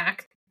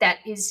feedback that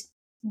is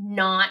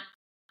not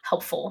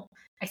helpful.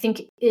 I think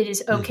it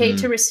is okay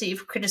to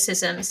receive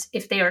criticisms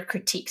if they are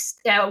critiques.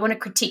 I want a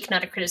critique,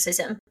 not a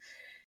criticism.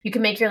 You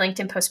can make your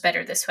LinkedIn post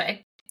better this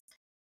way.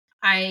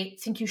 I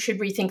think you should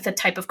rethink the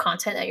type of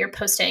content that you're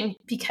posting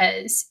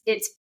because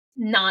it's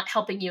not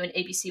helping you in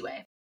ABC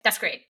way. That's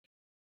great.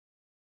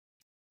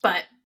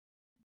 But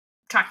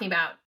talking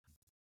about,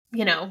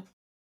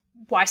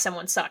 why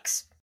someone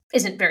sucks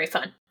isn't very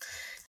fun.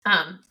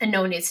 And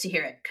no one needs to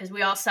hear it because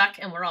we all suck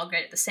and we're all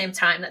great at the same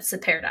time. That's the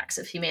paradox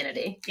of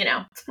humanity.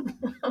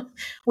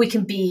 We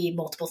can be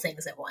multiple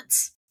things at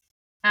once.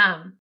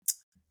 I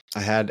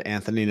had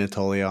Anthony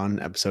Natoli on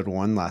episode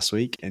 1 last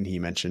week, and he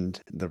mentioned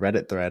the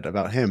Reddit thread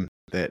about him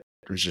that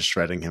was just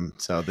shredding him.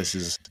 So this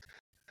is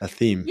a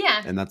theme.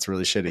 Yeah. And that's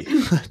really shitty.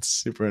 That's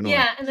super annoying.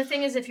 Yeah. And the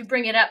thing is, if you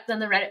bring it up, then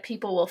the Reddit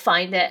people will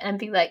find it and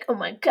be like, oh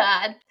my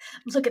God,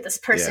 look at this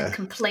person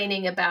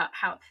complaining about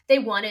how they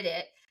wanted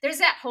it. There's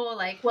that whole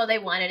like, well, they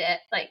wanted it.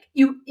 Like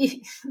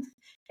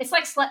it's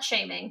like slut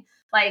shaming.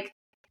 Like,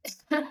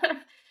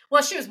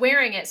 well, she was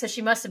wearing it, so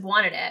she must have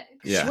wanted it.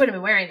 Yeah. She wouldn't have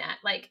been wearing that.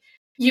 Like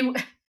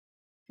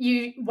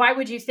why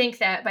would you think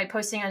that by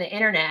posting on the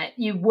internet,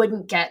 you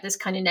wouldn't get this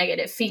kind of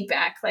negative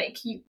feedback? Like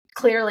you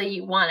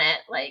want it.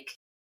 Like,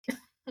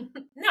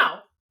 no,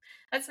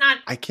 that's not.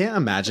 I can't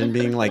imagine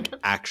being like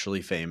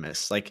actually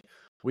famous. Like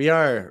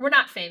We're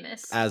not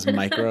famous.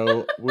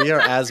 We are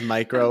as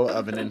micro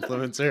of an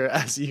influencer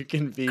as you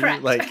can be.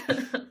 Correct. Like,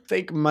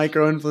 think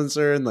micro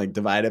influencer and like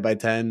divide it by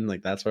 10.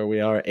 Like, that's where we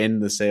are in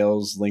the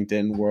sales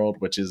LinkedIn world,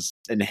 which is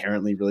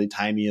inherently really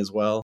tiny as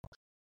well.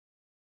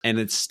 And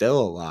it's still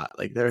a lot.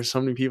 Like, there are so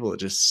many people that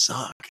just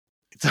suck.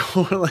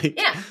 So like,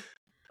 yeah.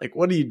 Like,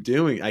 what are you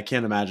doing? I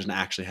can't imagine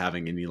actually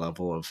having any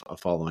level of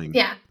following.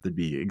 Yeah. That'd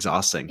be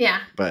exhausting. Yeah.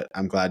 But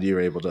I'm glad you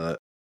were able to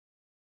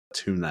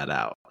tune that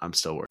out. I'm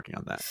still working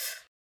on that.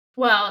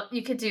 Well,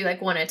 you could do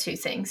like one of two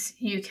things.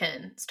 You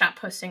can stop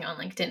posting on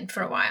LinkedIn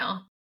for a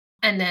while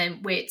and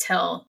then wait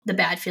till the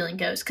bad feeling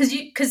goes.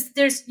 Because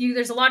there's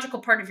a logical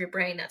part of your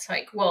brain that's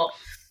like, well,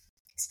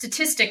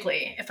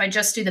 statistically, if I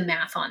just do the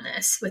math on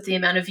this with the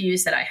amount of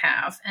views that I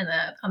have and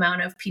the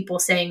amount of people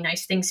saying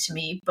nice things to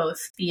me, both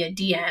via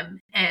DM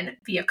and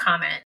via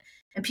comment,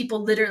 and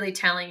people literally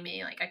telling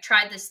me, like, I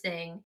tried this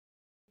thing,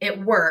 it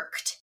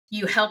worked,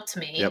 you helped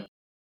me, Yep.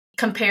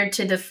 compared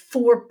to the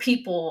 4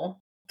 people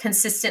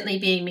consistently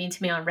being mean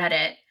to me on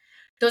Reddit,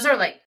 those are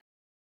like,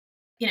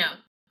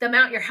 the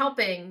amount you're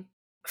helping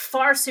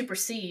far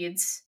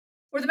supersedes,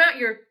 or the amount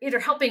you're either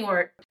helping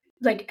or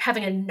like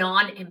having a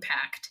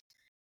non-impact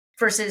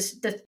versus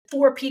the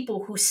 4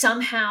 people who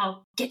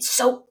somehow get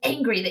so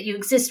angry that you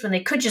exist when they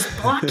could just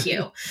block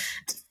you.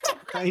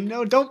 I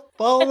know. Don't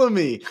follow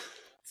me.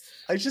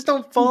 I just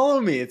don't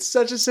follow me. It's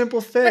such a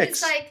simple fix. But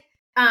it's like,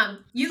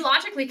 you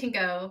logically can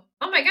go,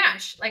 oh my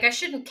gosh, like I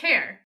shouldn't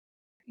care.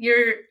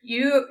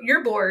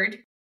 You're bored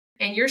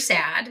and you're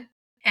sad,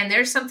 and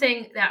there's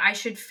something that I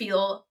should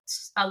feel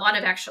a lot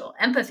of actual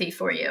empathy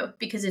for you,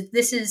 because if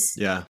this is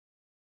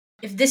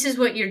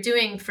what you're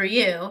doing for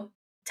you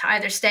to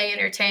either stay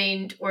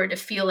entertained or to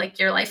feel like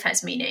your life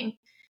has meaning,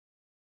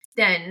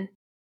 then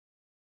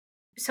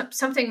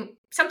something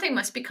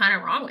must be kind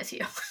of wrong with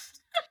you.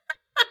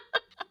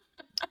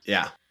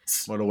 Yeah.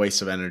 What a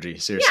waste of energy.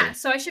 Seriously. Yeah.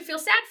 So I should feel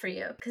sad for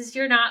you because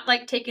you're not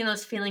like taking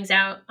those feelings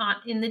out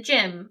in the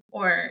gym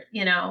or,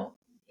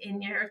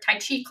 in your Tai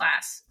Chi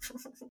class.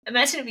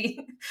 Imagine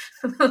me.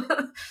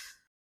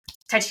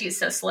 Tai Chi is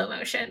so slow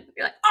motion.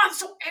 You're like, oh, I'm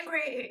so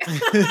angry.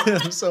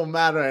 I'm so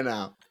mad right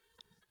now.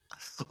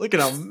 Look at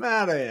how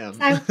mad I am.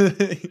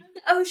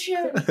 Oh,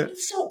 shit. I'm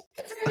so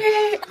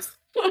angry.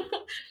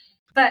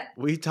 But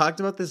we talked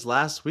about this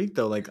last week,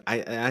 though. Like,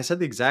 I said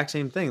the exact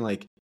same thing.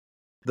 Like,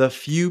 the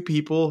few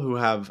people who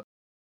have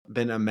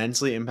been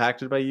immensely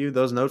impacted by you,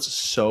 those notes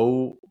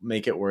so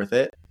make it worth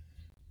it.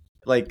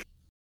 Like,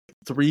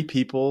 3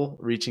 people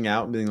reaching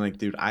out and being like,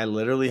 dude, I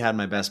literally had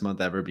my best month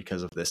ever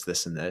because of this,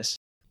 this, and this.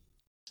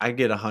 I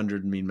get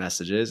 100 mean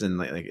messages, and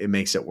like it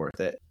makes it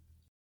worth it.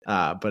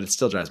 But it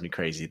still drives me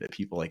crazy that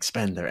people like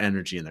spend their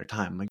energy and their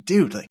time. I'm like,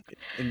 dude, like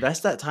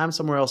invest that time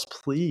somewhere else,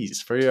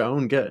 please, for your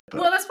own good.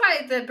 But, well, that's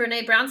why the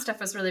Brene Brown stuff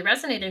was really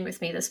resonating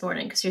with me this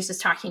morning, because she was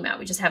just talking about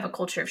we just have a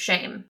culture of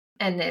shame.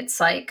 And it's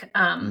like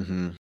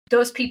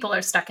those people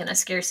are stuck in a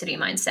scarcity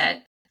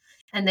mindset,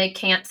 and they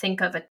can't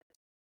think of an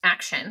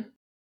action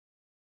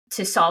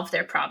to solve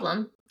their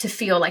problem, to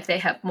feel like they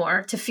have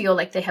more, to feel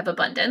like they have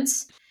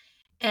abundance.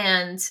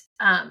 And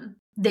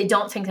they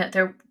don't think that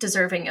they're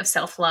deserving of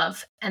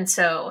self-love. And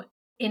so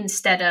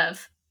instead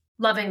of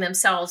loving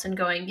themselves and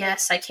going,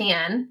 yes, I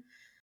can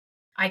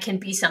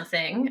be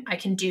something, I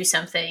can do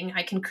something,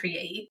 I can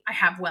create, I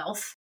have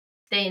wealth,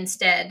 they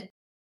instead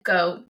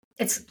go,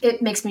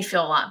 it makes me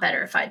feel a lot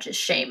better if I just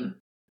shame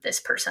this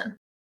person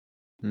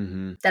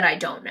that I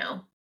don't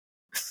know.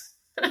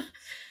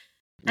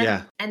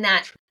 And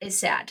that is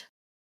sad.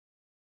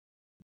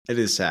 It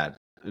is sad.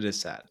 It is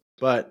sad.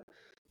 But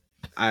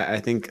I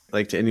think,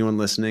 like, to anyone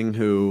listening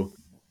who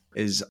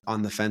is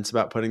on the fence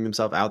about putting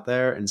themselves out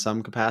there in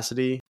some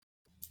capacity,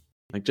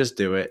 like, just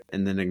do it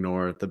and then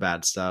ignore the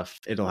bad stuff.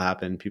 It'll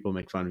happen. People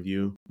make fun of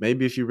you.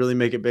 Maybe if you really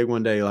make it big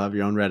one day, you'll have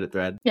your own Reddit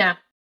thread. Yeah.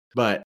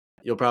 But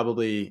you'll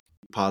probably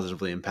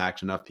positively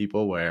impact enough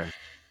people where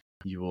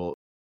you will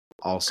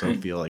also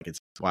feel like it's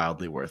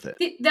wildly worth it.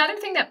 The other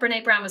thing that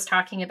Brene Brown was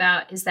talking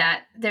about is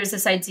that there's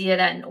this idea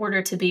that in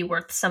order to be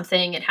worth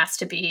something, it has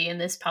to be in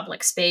this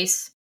public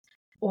space,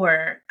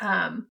 or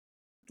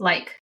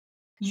like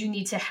you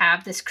need to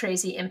have this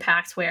crazy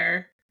impact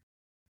where,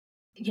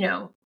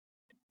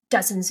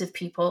 dozens of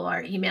people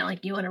are emailing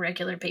you on a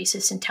regular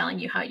basis and telling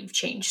you how you've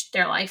changed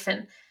their life.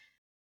 And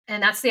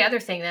that's the other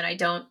thing that I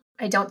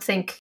don't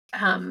think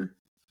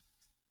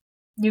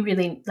you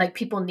really like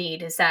people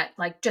need, is that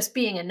like just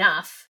being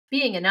enough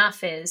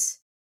is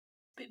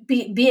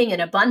being in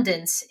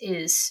abundance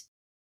is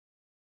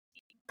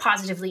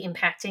positively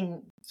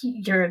impacting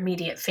your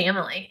immediate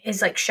family,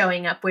 is like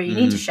showing up where you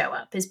need to show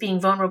up, is being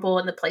vulnerable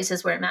in the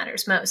places where it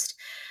matters most.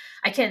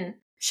 I can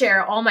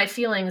share all my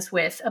feelings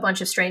with a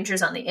bunch of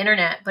strangers on the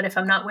internet, but if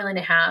I'm not willing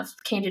to have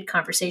candid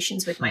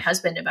conversations with my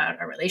husband about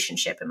our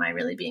relationship, am I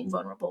really being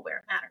vulnerable where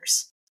it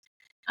matters?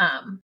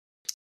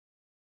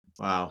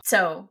 Wow.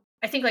 So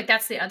I think like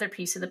that's the other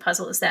piece of the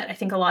puzzle, is that I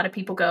think a lot of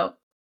people go,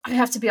 I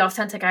have to be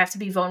authentic, I have to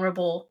be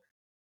vulnerable,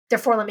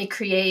 therefore let me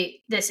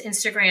create this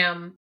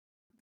Instagram,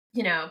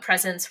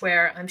 presence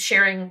where I'm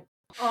sharing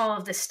all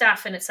of this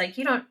stuff. And it's like,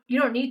 you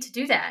don't need to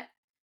do that.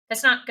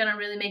 That's not going to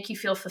really make you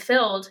feel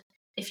fulfilled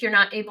if you're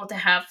not able to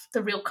have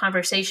the real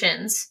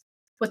conversations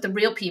with the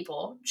real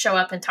people, show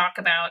up and talk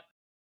about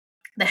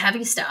the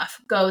heavy stuff,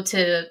 go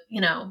to,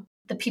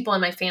 the people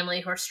in my family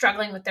who are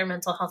struggling with their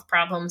mental health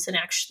problems and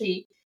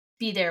actually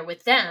be there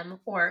with them,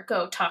 or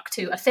go talk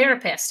to a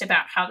therapist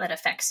about how that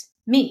affects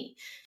me.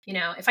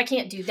 If I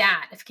can't do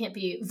that, if I can't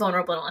be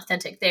vulnerable and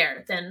authentic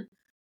there, then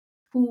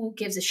who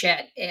gives a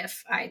shit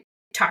if I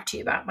talk to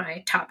you about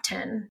my top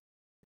 10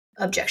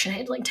 objection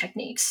handling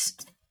techniques?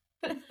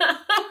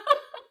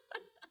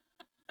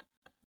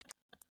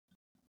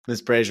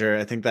 Ms. Brazier,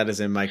 I think that is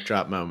a mic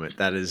drop moment.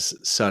 That is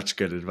such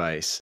good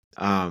advice.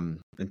 And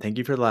thank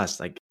you for the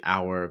last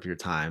hour of your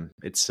time.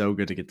 It's so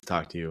good to get to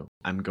talk to you.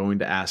 I'm going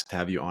to ask to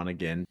have you on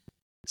again.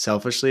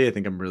 Selfishly, I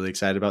think I'm really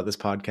excited about this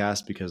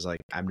podcast because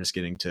I'm just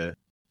getting to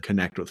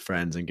connect with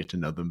friends and get to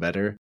know them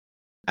better.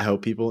 I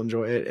hope people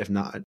enjoy it. If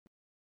not,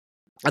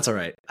 that's all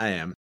right. I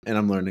am. And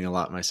I'm learning a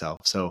lot myself.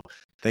 So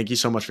thank you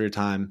so much for your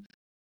time.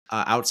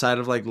 Outside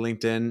of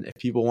LinkedIn, if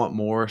people want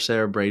more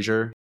Sarah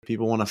Brazier, if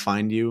people want to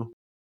find you,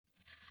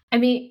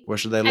 where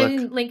should they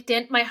look?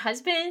 LinkedIn. My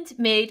husband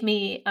made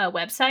me a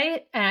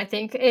website, and I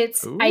think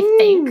it's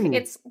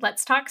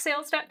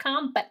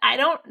letstalksales.com, but I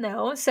don't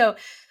know. So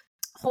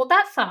hold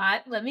that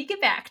thought. Let me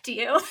get back to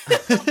you.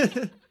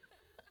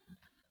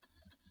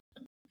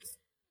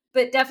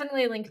 But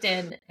definitely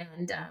LinkedIn,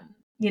 and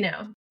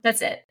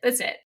that's it.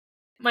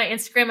 My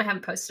Instagram I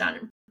haven't posted on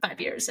in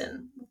 5 years,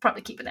 and we'll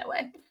probably keep it that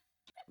way.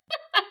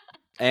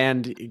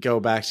 And go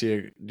back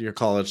to your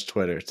college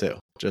Twitter too,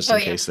 just in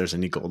case there's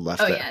any gold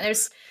left there. Yeah,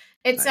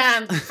 it's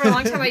nice. For a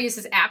long time I used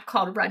this app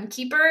called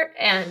Runkeeper,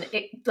 and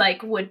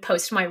it would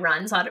post my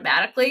runs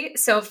automatically.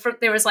 So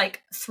there was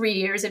 3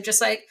 years of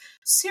just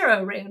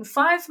Sarah ran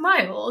 5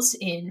 miles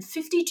in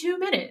 52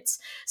 minutes.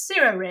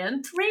 Sarah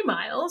ran 3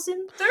 miles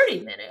in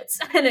 30 minutes.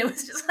 And it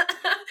was just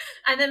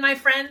and then my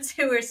friends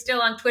who were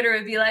still on Twitter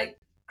would be like,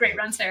 "Great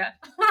run, Sarah."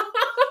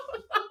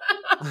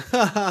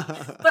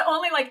 But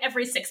only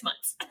every 6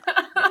 months.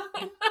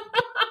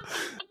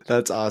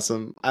 That's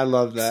awesome. I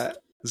love that.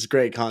 It's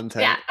great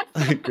content. Yeah.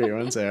 Great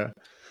one, Sarah.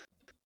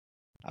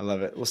 I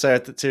love it. Well,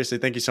 Sarah, seriously,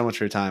 thank you so much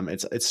for your time.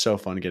 It's so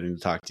fun getting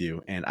to talk to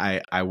you, and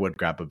I would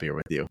grab a beer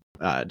with you,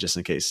 just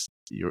in case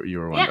you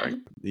were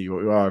wondering. Yeah.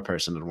 You are a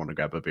person I'd want to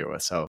grab a beer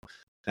with. So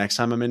next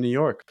time I'm in New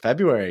York,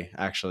 February,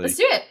 actually. Let's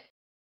do it.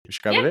 You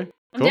should grab a beer.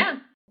 Cool. I'm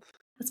down.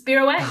 Let's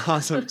beer away.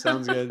 Awesome.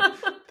 Sounds good.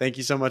 Thank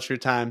you so much for your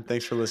time.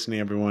 Thanks for listening,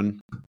 everyone.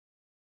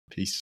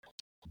 Peace.